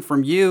 and learn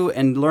from you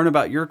and learn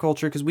about your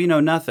culture because we know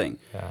nothing.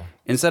 Yeah.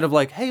 Instead of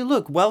like, hey,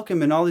 look,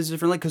 welcome in all these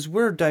different because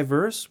we're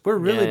diverse. We're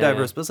really Yeah.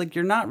 diverse. But it's like,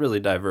 you're not really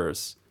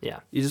diverse. Yeah.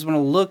 You just want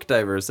to look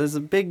diverse. There's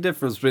a big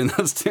difference between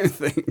those two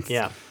things.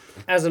 Yeah.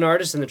 As an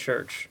artist in the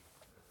church,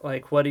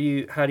 like how do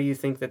you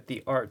think that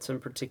the arts in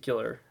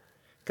particular,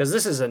 because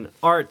this is an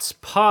arts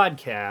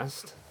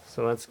podcast,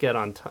 so let's get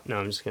on top. No,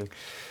 I'm just kidding.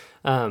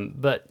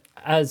 But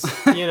as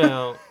you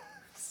know,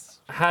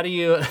 how do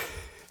you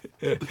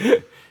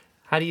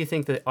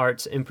think the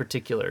arts in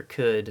particular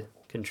could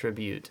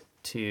contribute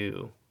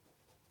to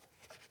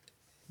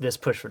this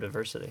push for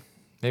diversity?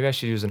 maybe I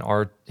should use an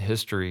art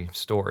history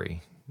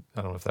story.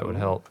 I don't know if that would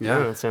help. Yeah.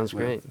 That sounds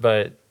great.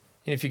 But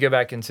if you go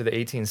back into the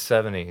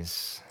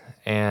 1870s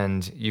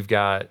and you've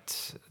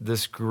got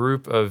this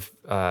group of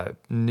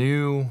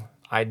new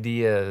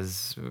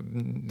ideas,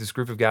 this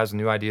group of guys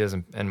with new ideas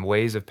and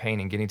ways of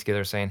painting getting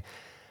together saying,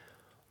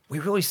 we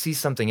really see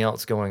something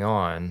else going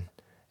on,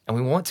 and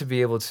we want to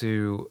be able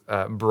to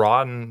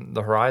broaden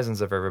the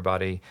horizons of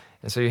everybody.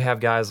 And so you have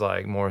guys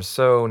like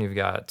Morisot, and you've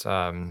got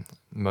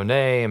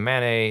Monet and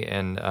Manet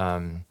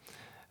and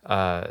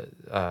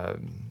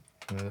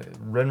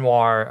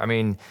Renoir. I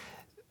mean,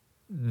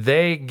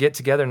 they get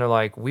together and they're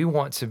like, we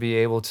want to be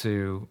able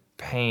to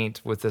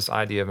paint with this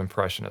idea of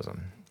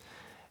Impressionism.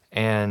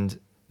 And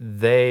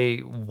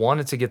they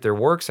wanted to get their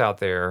works out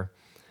there.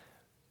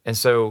 And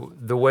so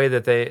the way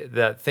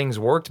that things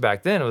worked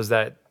back then was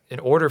that in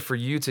order for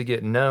you to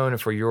get known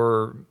and for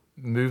your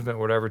movement,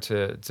 whatever,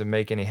 to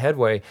make any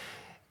headway,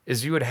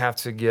 is you would have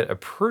to get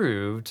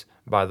approved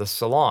by the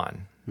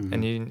salon.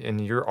 Mm-hmm.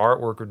 And your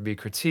artwork would be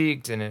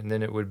critiqued, and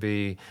then it would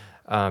be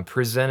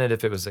presented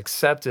if it was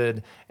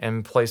accepted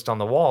and placed on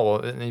the wall.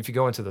 Well, and if you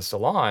go into the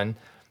salon,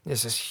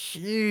 there's this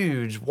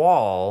huge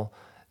wall,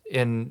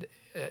 and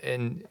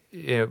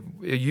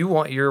you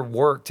want your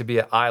work to be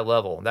at eye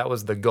level. That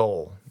was the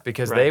goal,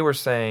 because they were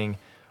saying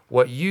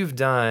what you've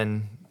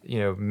done,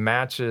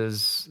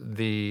 matches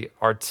the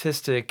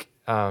artistic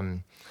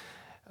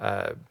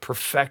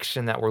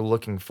perfection that we're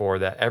looking for,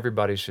 that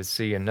everybody should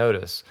see and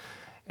notice.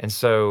 And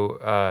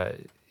so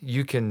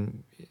you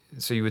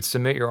would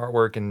submit your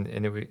artwork, and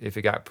if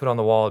it got put on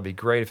the wall, it'd be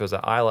great. If it was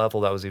at eye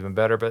level, that was even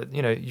better. But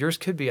yours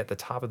could be at the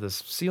top of this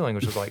ceiling,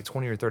 which was like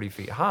 20 or 30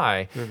 feet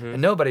high,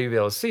 and nobody would be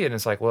able to see it. And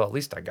it's like, well, at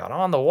least I got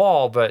on the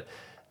wall, but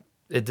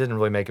it didn't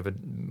really make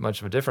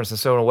much of a difference. And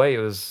so in a way, it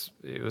was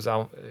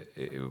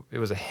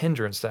a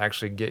hindrance to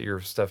actually get your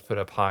stuff put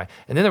up high.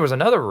 And then there was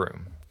another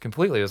room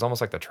completely. It was almost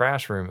like the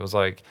trash room. It was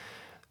like,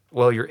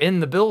 well, you're in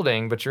the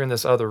building, but you're in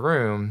this other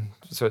room,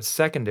 so it's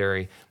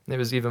secondary. And it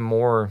was even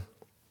more.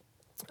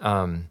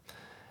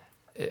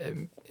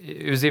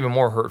 It was even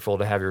more hurtful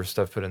to have your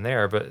stuff put in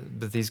there.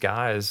 But these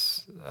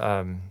guys,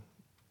 the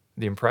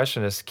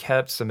Impressionists,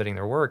 kept submitting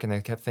their work, and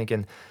they kept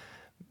thinking,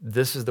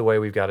 this is the way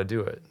we've got to do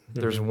it. Mm-hmm.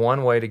 There's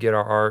one way to get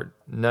our art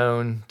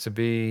known, to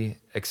be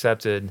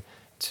accepted,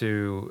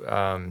 to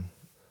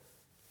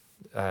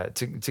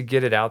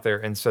get it out there.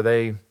 And so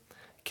they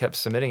kept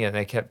submitting it, and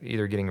they kept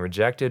either getting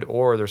rejected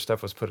or their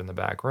stuff was put in the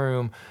back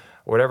room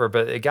or whatever.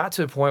 But it got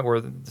to a point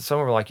where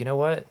someone were like, you know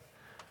what?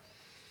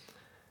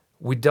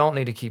 We don't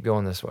need to keep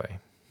going this way.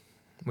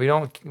 We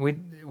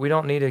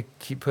don't need to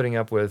keep putting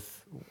up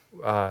with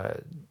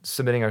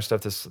submitting our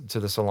stuff to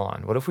the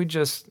salon. What if we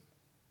just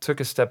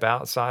took a step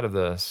outside of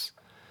this,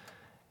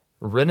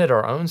 rented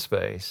our own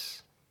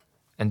space,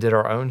 and did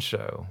our own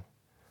show,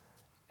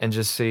 and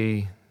just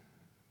see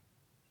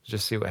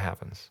what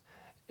happens?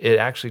 It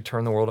actually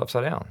turned the world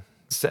upside down.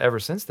 So ever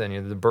since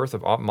then, the birth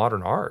of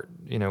modern art,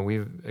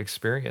 we've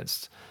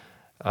experienced,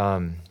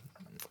 I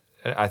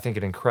think,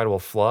 an incredible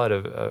flood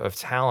of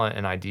talent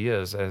and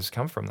ideas has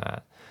come from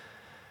that.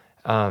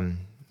 And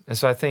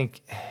so I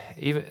think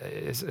even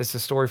it's a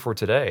story for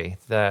today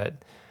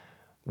that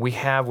we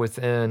have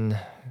within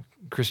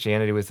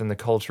Christianity, within the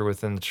culture,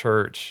 within the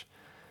church,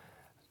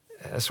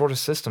 a sort of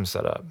system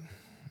set up.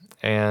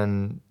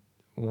 And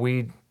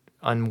we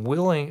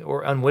unwilling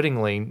or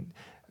unwittingly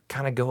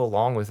kind of go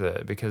along with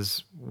it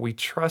because we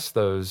trust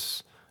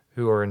those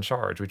who are in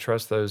charge. We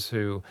trust those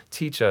who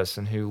teach us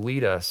and who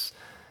lead us.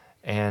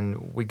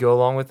 And we go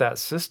along with that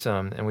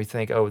system and we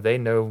think, oh, they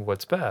know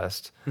what's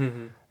best.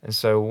 Mm-hmm. And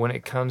so when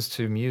it comes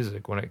to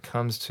music, when it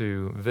comes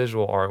to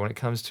visual art, when it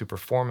comes to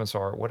performance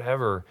art,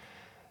 whatever,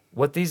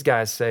 what these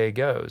guys say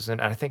goes. And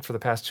I think for the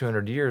past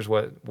 200 years,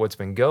 what's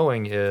been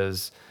going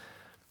is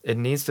it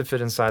needs to fit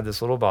inside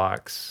this little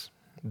box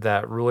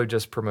that really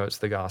just promotes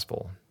the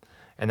gospel.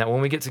 And that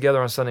when we get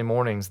together on Sunday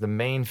mornings, the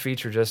main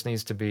feature just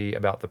needs to be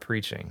about the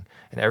preaching.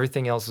 And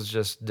everything else is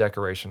just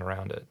decoration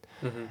around it.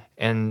 Mm-hmm.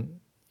 And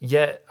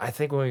yet, I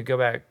think when we go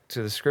back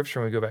to the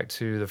scripture, when we go back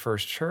to the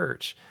first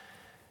church,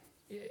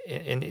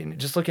 and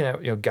just looking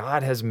at,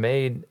 God has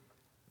made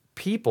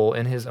people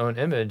in his own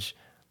image,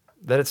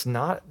 that it's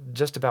not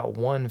just about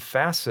one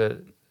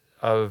facet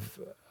of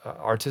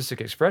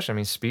artistic expression. I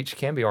mean, speech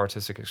can be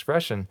artistic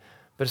expression,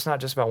 but it's not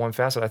just about one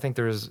facet. I think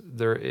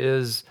there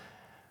is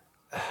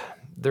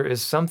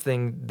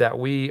something that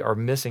we are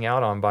missing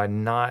out on by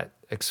not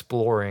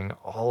exploring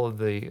all of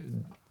the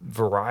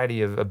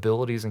variety of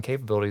abilities and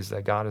capabilities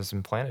that God has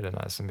implanted in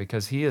us. And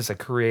because he is a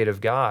creative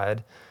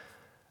God,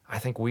 I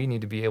think we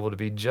need to be able to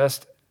be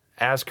just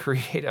as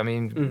creative. I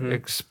mean, mm-hmm.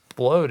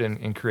 explode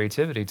in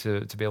creativity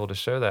to be able to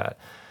show that.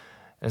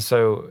 And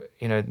so,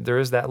 there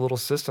is that little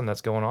system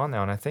that's going on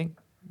now. And I think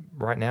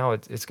right now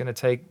it's going to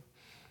take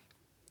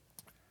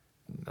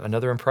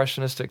another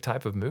impressionistic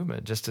type of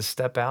movement just to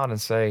step out and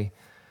say,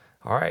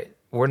 all right,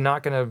 we're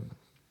not going to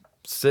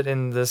sit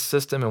in this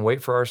system and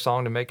wait for our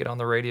song to make it on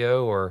the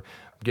radio or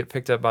get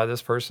picked up by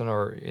this person,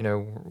 or,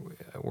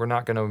 we're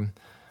not going to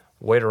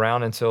wait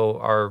around until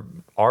our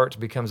art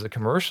becomes a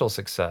commercial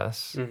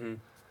success. Mm-hmm.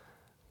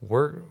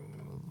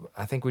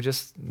 I think we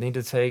just need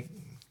to take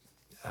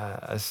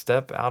a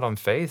step out on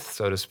faith,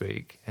 so to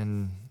speak,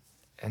 and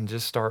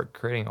just start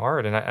creating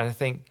art. And I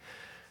think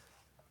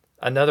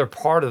another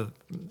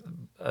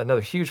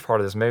huge part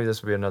of this, maybe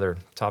this would be another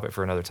topic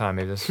for another time.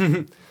 Maybe this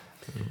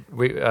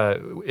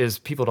is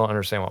people don't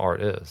understand what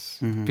art is.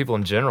 People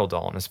in general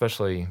don't,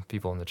 especially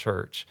people in the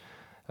church.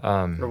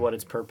 Or what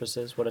its purpose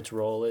is, what its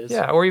role is.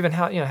 Yeah, or even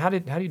how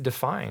do you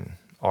define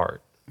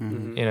art?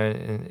 And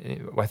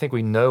I think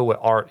we know what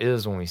art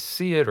is when we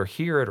see it or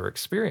hear it or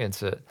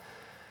experience it,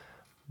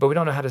 but we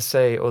don't know how to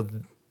say,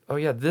 oh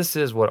yeah, this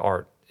is what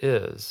art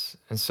is.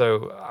 And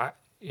so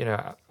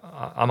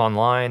I'm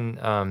online.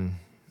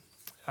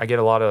 I get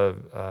a lot of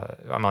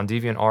I'm on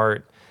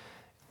DeviantArt,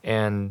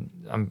 and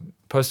I'm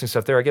posting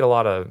stuff there. I get a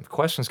lot of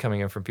questions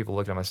coming in from people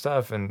looking at my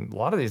stuff, and a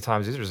lot of these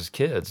times these are just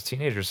kids,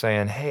 teenagers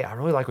saying, "Hey, I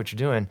really like what you're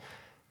doing.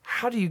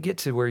 How do you get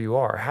to where you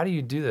are? How do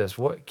you do this?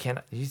 Do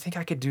you think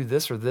I could do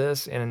this or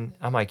this?" And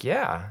I'm like,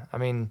 yeah. I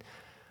mean,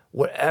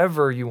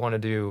 whatever you want to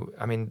do.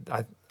 I mean,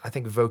 I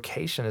think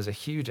vocation is a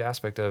huge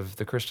aspect of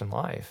the Christian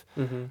life,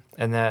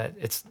 and that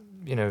it's,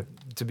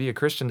 to be a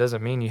Christian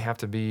doesn't mean you have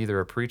to be either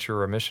a preacher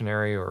or a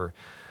missionary or,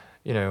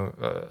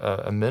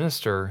 a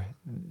minister.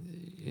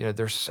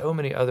 There's so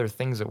many other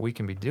things that we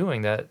can be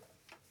doing that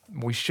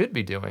we should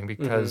be doing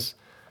because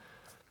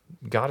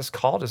God has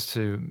called us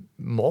to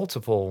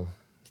multiple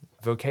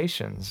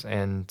vocations,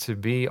 and to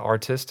be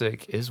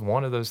artistic is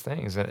one of those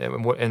things.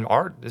 And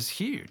art is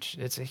huge.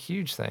 It's a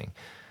huge thing.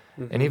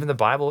 And even the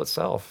Bible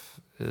itself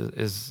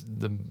is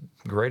the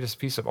greatest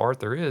piece of art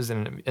there is,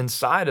 and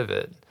inside of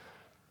it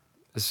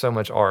is so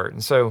much art.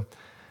 And so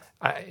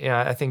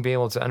I think being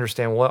able to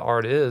understand what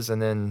art is,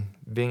 and then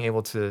being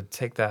able to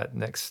take that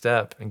next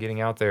step and getting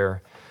out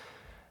there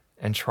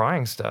and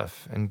trying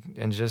stuff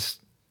and just,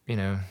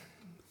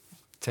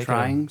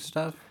 Trying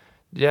stuff?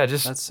 Yeah,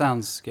 just... That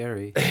sounds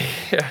scary.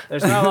 Yeah.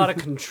 There's not a lot of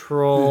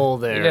control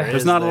there. Yeah.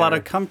 There's not a lot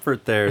of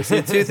comfort there.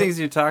 See, two things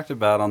you talked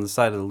about on the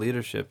side of the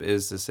leadership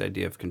is this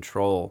idea of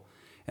control.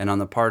 And on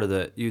the part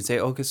of you'd say,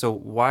 okay, so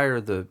why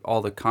are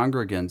all the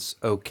congregants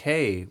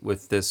okay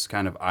with this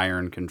kind of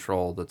iron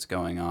control that's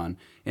going on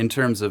in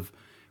terms of,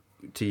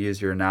 to use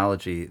your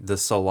analogy, the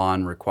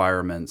salon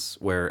requirements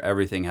where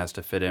everything has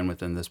to fit in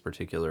within this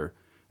particular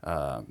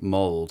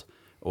mold,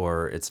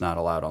 or it's not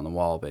allowed on the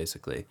wall,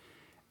 basically.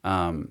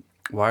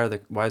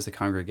 Why is the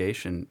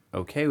congregation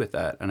okay with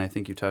that? And I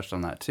think you touched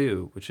on that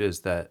too, which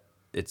is that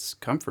it's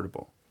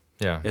comfortable.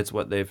 Yeah. It's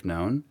what they've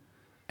known.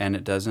 And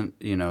it doesn't,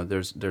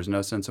 there's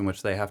no sense in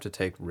which they have to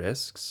take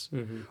risks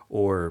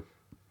or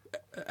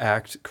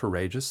act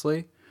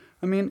courageously.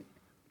 I mean,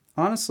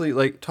 honestly,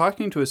 like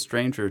talking to a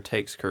stranger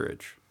takes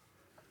courage.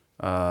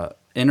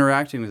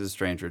 Interacting with a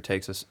stranger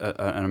takes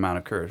an amount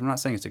of courage. I'm not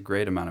saying it's a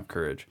great amount of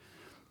courage.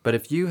 But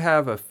if you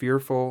have a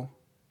fearful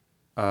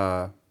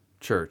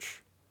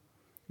church,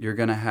 you're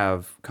going to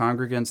have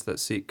congregants that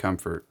seek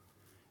comfort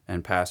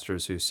and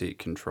pastors who seek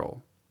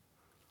control.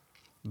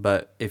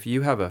 But if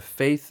you have a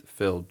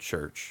faith-filled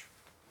church,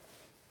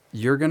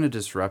 you're going to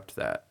disrupt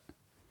that.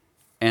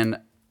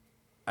 And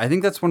I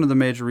think that's one of the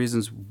major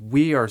reasons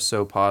we are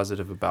so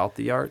positive about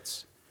the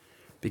arts,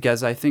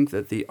 because I think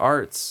that the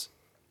arts,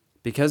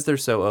 because they're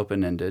so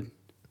open-ended,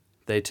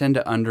 they tend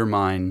to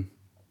undermine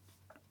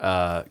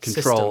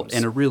control Systems.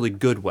 in a really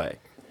good way.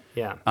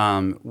 Yeah.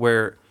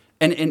 Where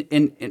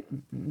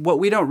what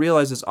we don't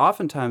realize is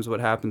oftentimes what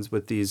happens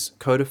with these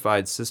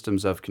codified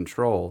systems of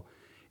control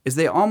is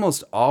they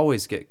almost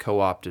always get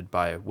co-opted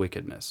by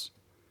wickedness.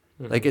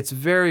 Like it's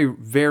very,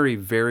 very,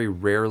 very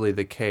rarely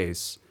the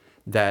case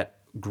that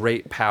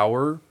great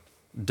power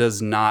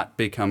does not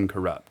become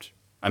corrupt.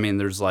 I mean,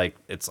 it's like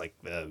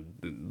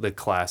the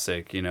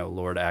classic,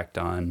 Lord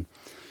Acton,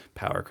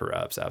 power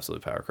corrupts,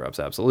 absolute power corrupts,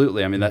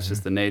 absolutely. I mean, that's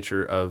just the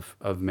nature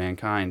of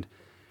mankind.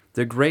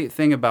 The great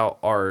thing about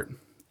art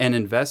and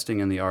investing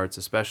in the arts,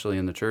 especially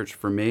in the church,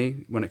 for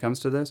me, when it comes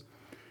to this,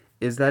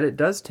 is that it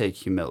does take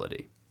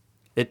humility.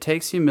 It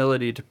takes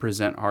humility to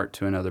present art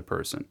to another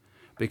person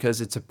because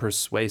it's a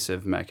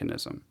persuasive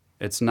mechanism.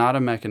 It's not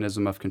a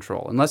mechanism of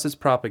control, unless it's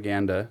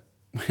propaganda,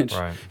 which,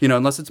 Right.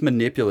 Unless it's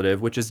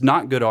manipulative, which is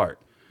not good art.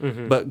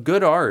 But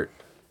good art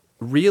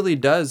really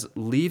does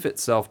leave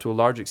itself to a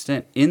large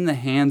extent in the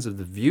hands of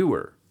the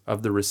viewer,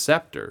 of the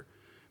receptor,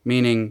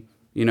 meaning,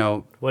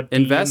 What do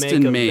you invest make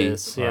in of me,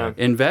 this? Yeah.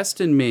 invest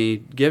in me,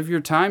 give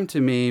your time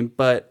to me,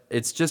 but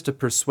it's just a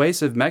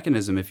persuasive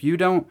mechanism. If you're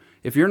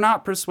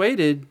not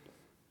persuaded,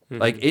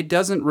 like it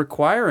doesn't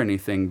require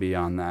anything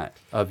beyond that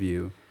of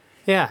you.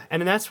 Yeah,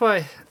 and that's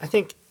why I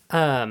think,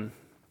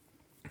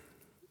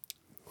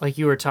 like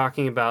you were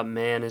talking about,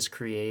 man is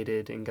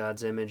created in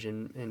God's image,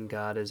 and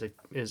God is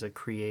a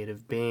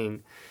creative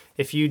being.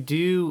 If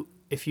you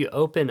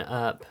open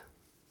up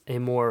a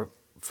more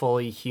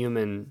fully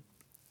human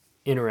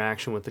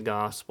interaction with the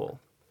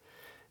gospel,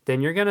 then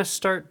you're going to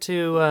start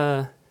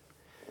to.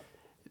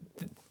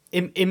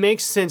 It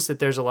makes sense that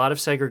there's a lot of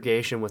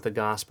segregation with the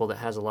gospel that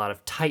has a lot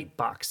of tight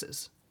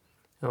boxes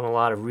and a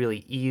lot of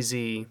really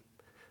easy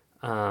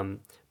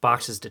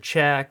boxes to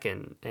check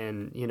and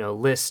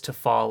lists to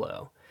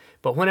follow.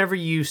 But whenever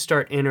you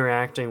start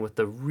interacting with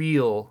the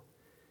real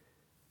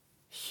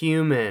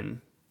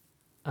human,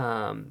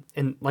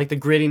 and like the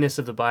grittiness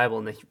of the Bible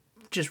and the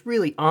just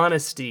really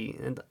honesty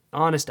and the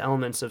honest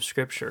elements of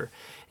Scripture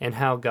and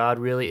how God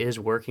really is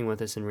working with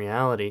us in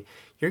reality,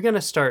 you're going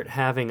to start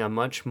having a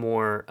much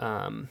more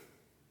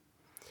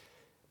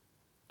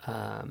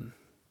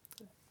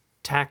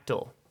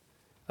tactile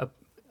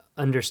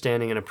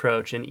understanding and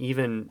approach, and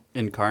even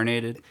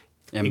Incarnated,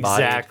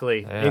 embodied.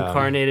 exactly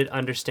incarnated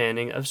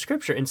understanding of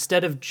Scripture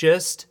instead of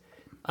just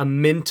a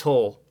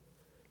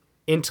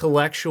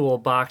intellectual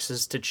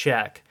boxes to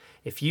check.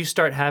 If you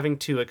start having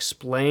to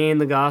explain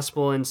the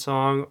gospel in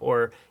song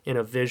or in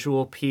a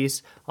visual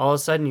piece, all of a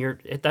sudden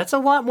that's a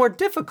lot more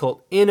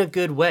difficult in a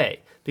good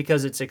way,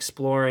 because it's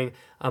exploring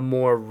a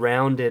more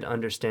rounded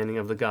understanding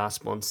of the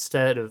gospel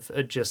instead of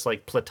just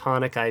like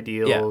Platonic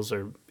ideals.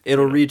 Or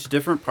it'll reach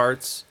different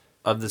parts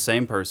of the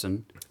same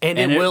person, and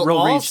it will reach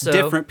also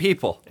different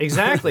people.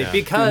 Exactly,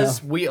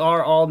 because we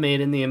are all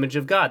made in the image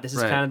of God. This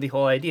is kind of the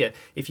whole idea.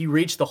 If you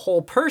reach the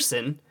whole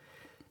person,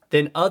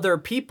 then other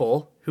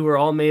people who are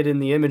all made in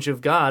the image of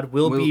God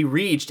will be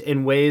reached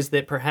in ways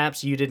that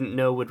perhaps you didn't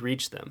know would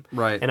reach them.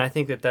 Right. And I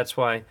think that that's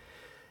why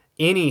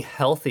any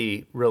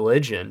healthy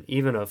religion,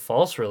 even a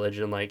false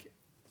religion, like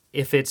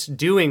if it's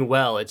doing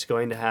well, it's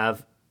going to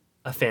have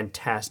a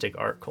fantastic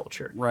art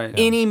culture. Right.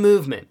 Any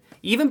movement,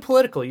 even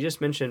political, you just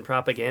mentioned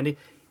propaganda,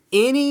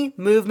 any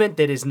movement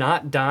that is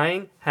not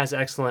dying has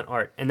excellent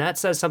art. And that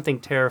says something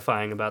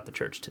terrifying about the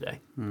church today.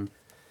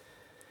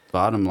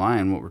 Bottom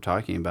line, what we're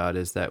talking about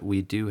is that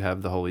we do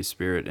have the Holy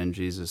Spirit and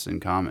Jesus in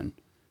common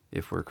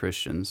if we're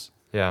Christians.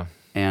 Yeah.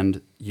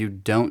 And you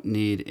don't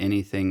need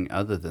anything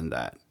other than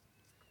that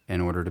in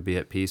order to be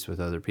at peace with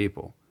other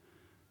people.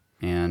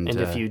 And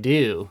if you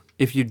do,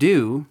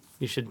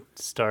 you should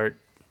start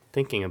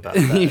thinking about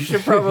that. you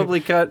should probably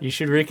cut. You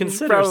should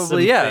reconsider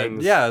Probably,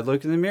 some things.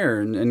 look in the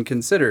mirror and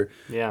consider,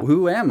 Yeah.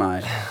 who am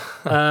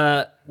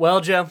I?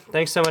 Well, Joe,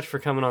 thanks so much for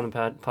coming on the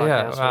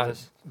podcast with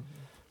us.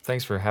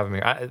 Thanks for having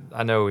me.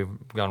 I know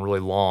we've gone really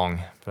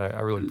long, but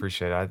I really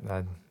appreciate it.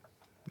 I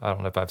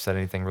don't know if I've said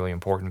anything really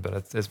important, but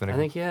it's been I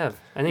think you have.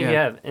 You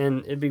have.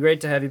 And it'd be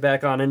great to have you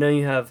back on. I know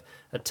you have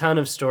a ton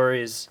of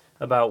stories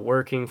about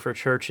working for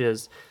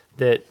churches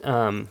that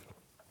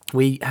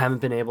we haven't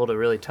been able to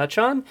really touch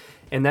on.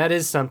 And that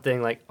is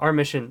something like our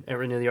mission at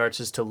Renew the Arts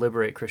is to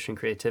liberate Christian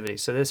creativity.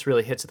 So this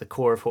really hits at the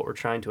core of what we're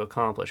trying to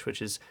accomplish, which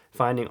is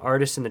finding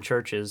artists in the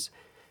churches,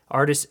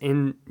 artists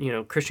in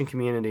Christian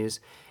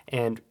communities,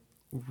 and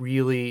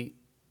really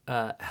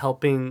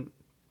helping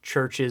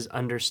churches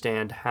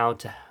understand how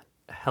to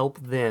help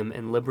them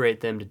and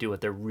liberate them to do what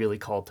they're really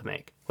called to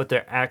make, what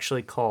they're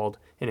actually called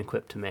and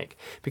equipped to make.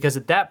 Because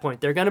at that point,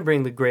 they're going to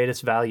bring the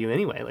greatest value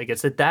anyway. Like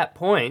it's at that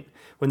point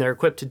when they're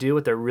equipped to do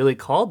what they're really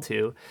called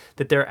to,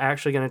 that they're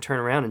actually going to turn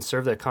around and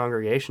serve their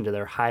congregation to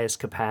their highest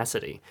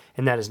capacity.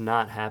 And that is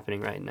not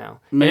happening right now.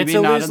 Maybe and it's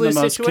a not in the lose-lose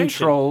most situation.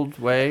 controlled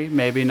way,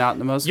 maybe not in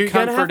the most You're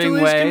gonna have to comforting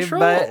lose way, control.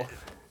 but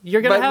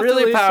You're going to have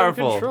really to lose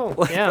powerful. some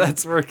control. Yeah.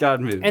 That's where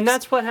God moves. And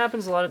that's what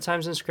happens a lot of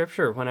times in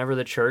Scripture. Whenever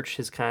the church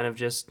has kind of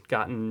just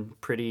gotten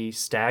pretty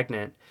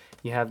stagnant,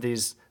 you have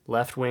these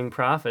left-wing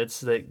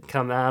prophets that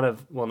come out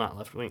of, well, not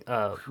left-wing,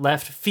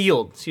 left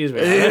field, excuse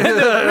me.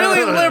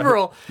 Really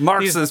liberal.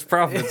 Marxist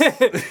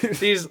prophets.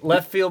 These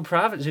left-field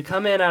prophets who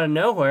come in out of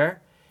nowhere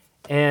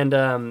and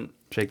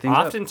Shake things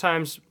up.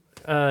 oftentimes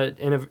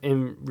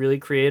in really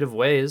creative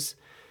ways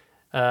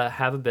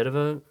have a bit of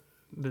a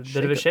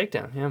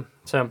shakedown. Yeah.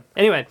 So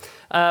anyway,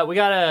 we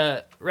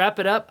gotta wrap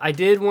it up. I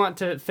did want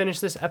to finish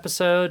this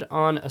episode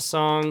on a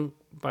song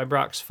by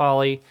Brock's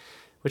Folly,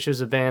 which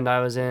was a band I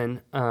was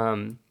in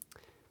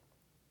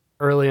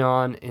early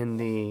on in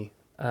the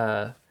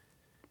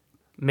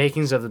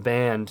makings of the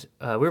band.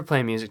 We were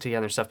playing music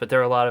together and stuff, but there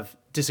were a lot of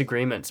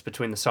disagreements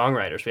between the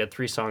songwriters. We had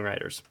 3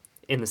 songwriters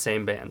in the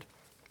same band: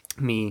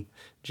 me,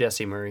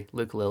 Jesse Murray,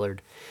 Luke Lillard,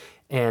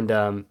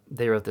 and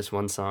they wrote this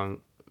one song.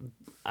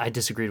 I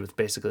disagreed with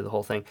basically the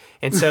whole thing.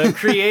 And so it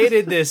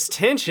created this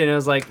tension. I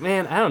was like,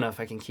 man, I don't know if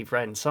I can keep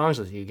writing songs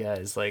with you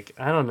guys. Like,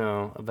 I don't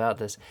know about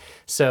this.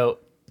 So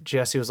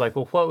Jesse was like,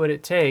 well, what would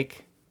it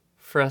take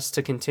for us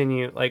to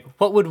continue? Like,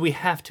 what would we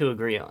have to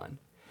agree on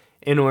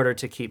in order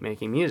to keep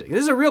making music?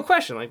 This is a real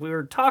question. Like, we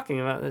were talking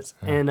about this.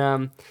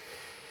 And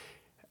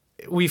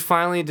we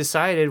finally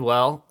decided,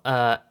 well,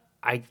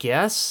 I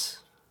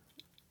guess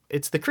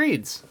it's the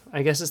Creeds.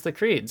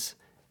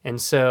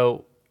 And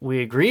so we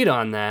agreed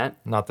on that.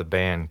 Not the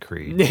band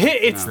Creed.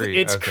 It's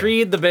Creed, okay.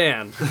 Creed the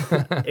band.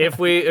 If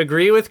we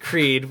agree with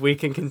Creed, we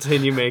can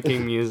continue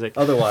making music.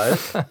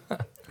 Otherwise,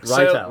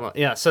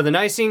 So the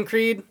Nicene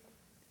Creed,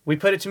 we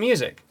put it to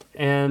music,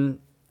 and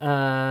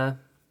we're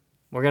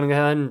gonna go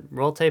ahead and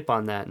roll tape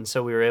on that. And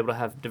so we were able to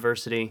have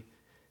diversity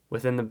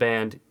within the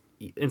band,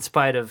 in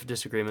spite of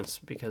disagreements,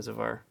 because of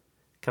our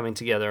coming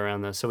together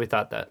around this. So we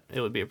thought that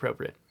it would be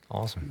appropriate.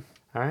 Awesome.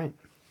 All right.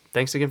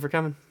 Thanks again for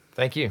coming.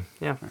 Thank you.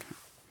 Yeah.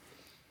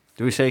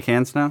 do we shake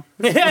hands now?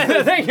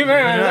 Yeah, thank you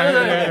very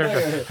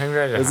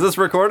much. Is this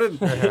recorded?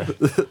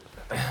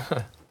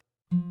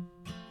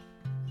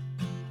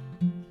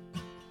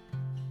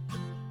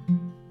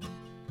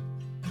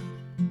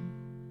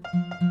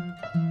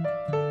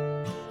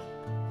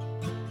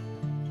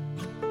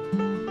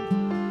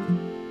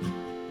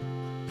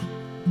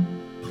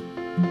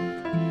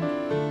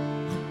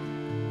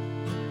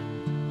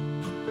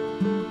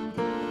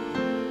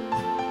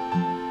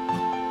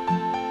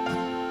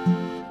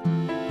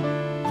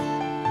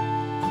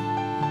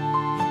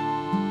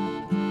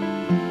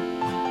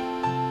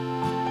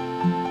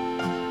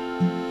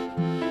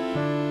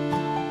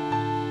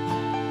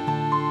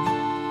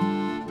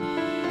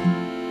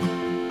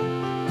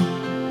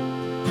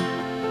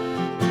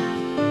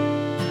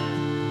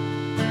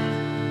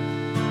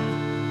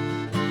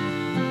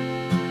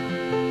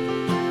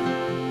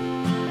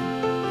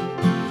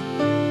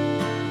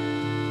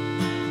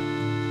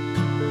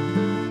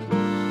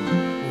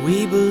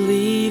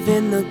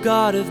 in the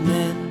God of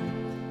men,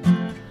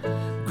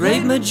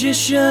 great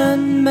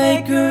magician,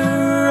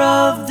 maker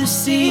of the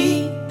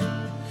sea,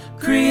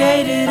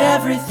 created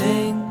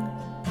everything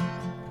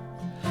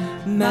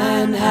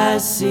man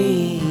has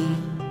seen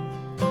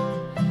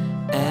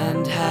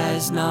and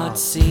has not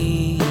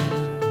seen.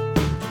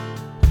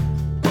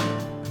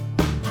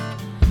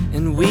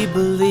 And we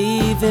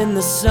believe in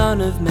the Son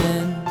of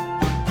Man,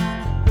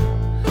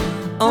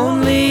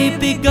 only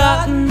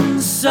begotten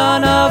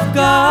Son of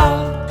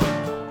God,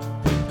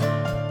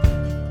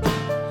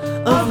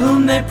 of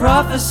whom they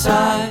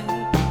prophesied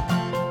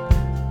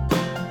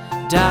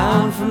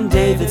down from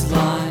David's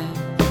line,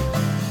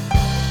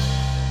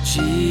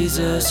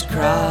 Jesus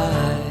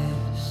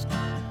Christ.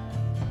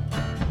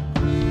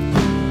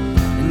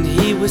 And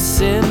he was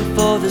sin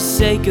for the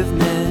sake of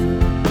men,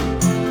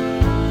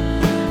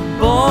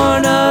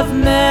 born of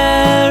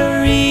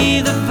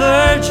Mary the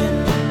Virgin,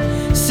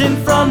 sent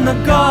from the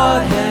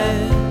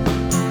Godhead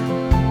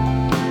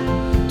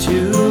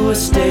to a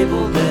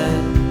stable bed,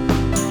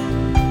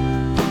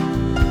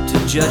 to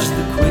judge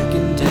the quick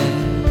and dead.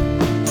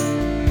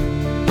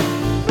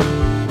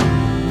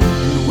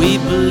 And we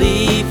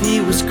believe he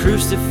was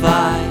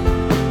crucified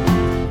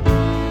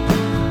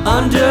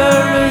under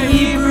a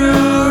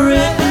Hebrew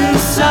written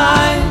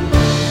sign,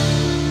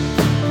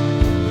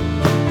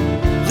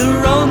 the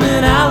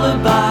Roman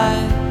alibi,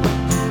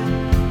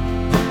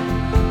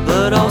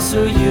 but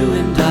also you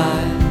and I.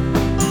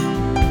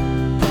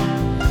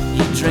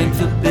 He drank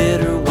the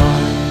bitter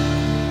wine,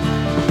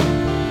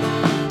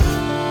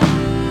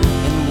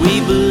 and we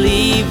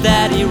believe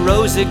that he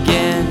rose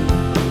again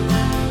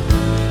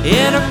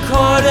in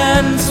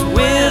accordance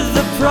with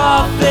the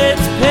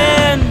prophet's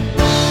pen.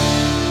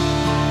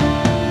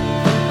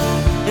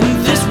 And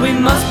this we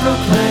must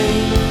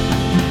proclaim,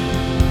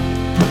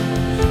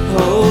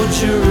 O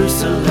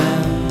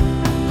Jerusalem,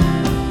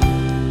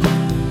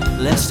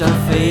 lest our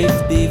faith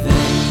be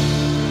vain.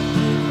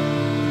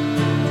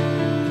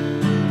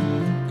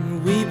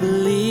 And we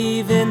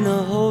believe in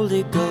the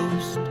Holy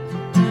Ghost,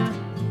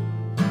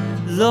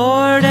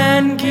 Lord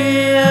and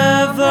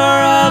giver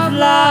of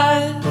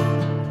life,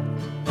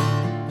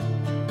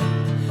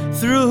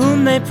 through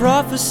whom they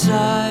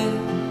prophesied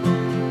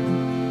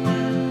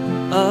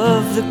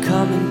of the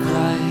coming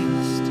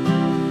Christ.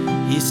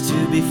 He's to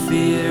be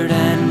feared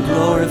and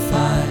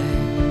glorified.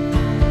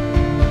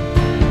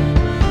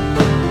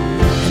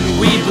 And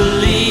we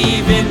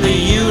believe in the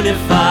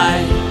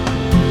unified,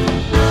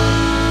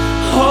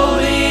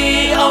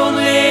 holy,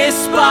 only,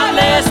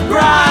 spotless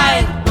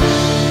bride,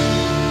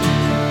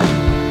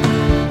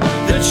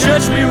 the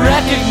church we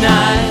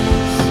recognize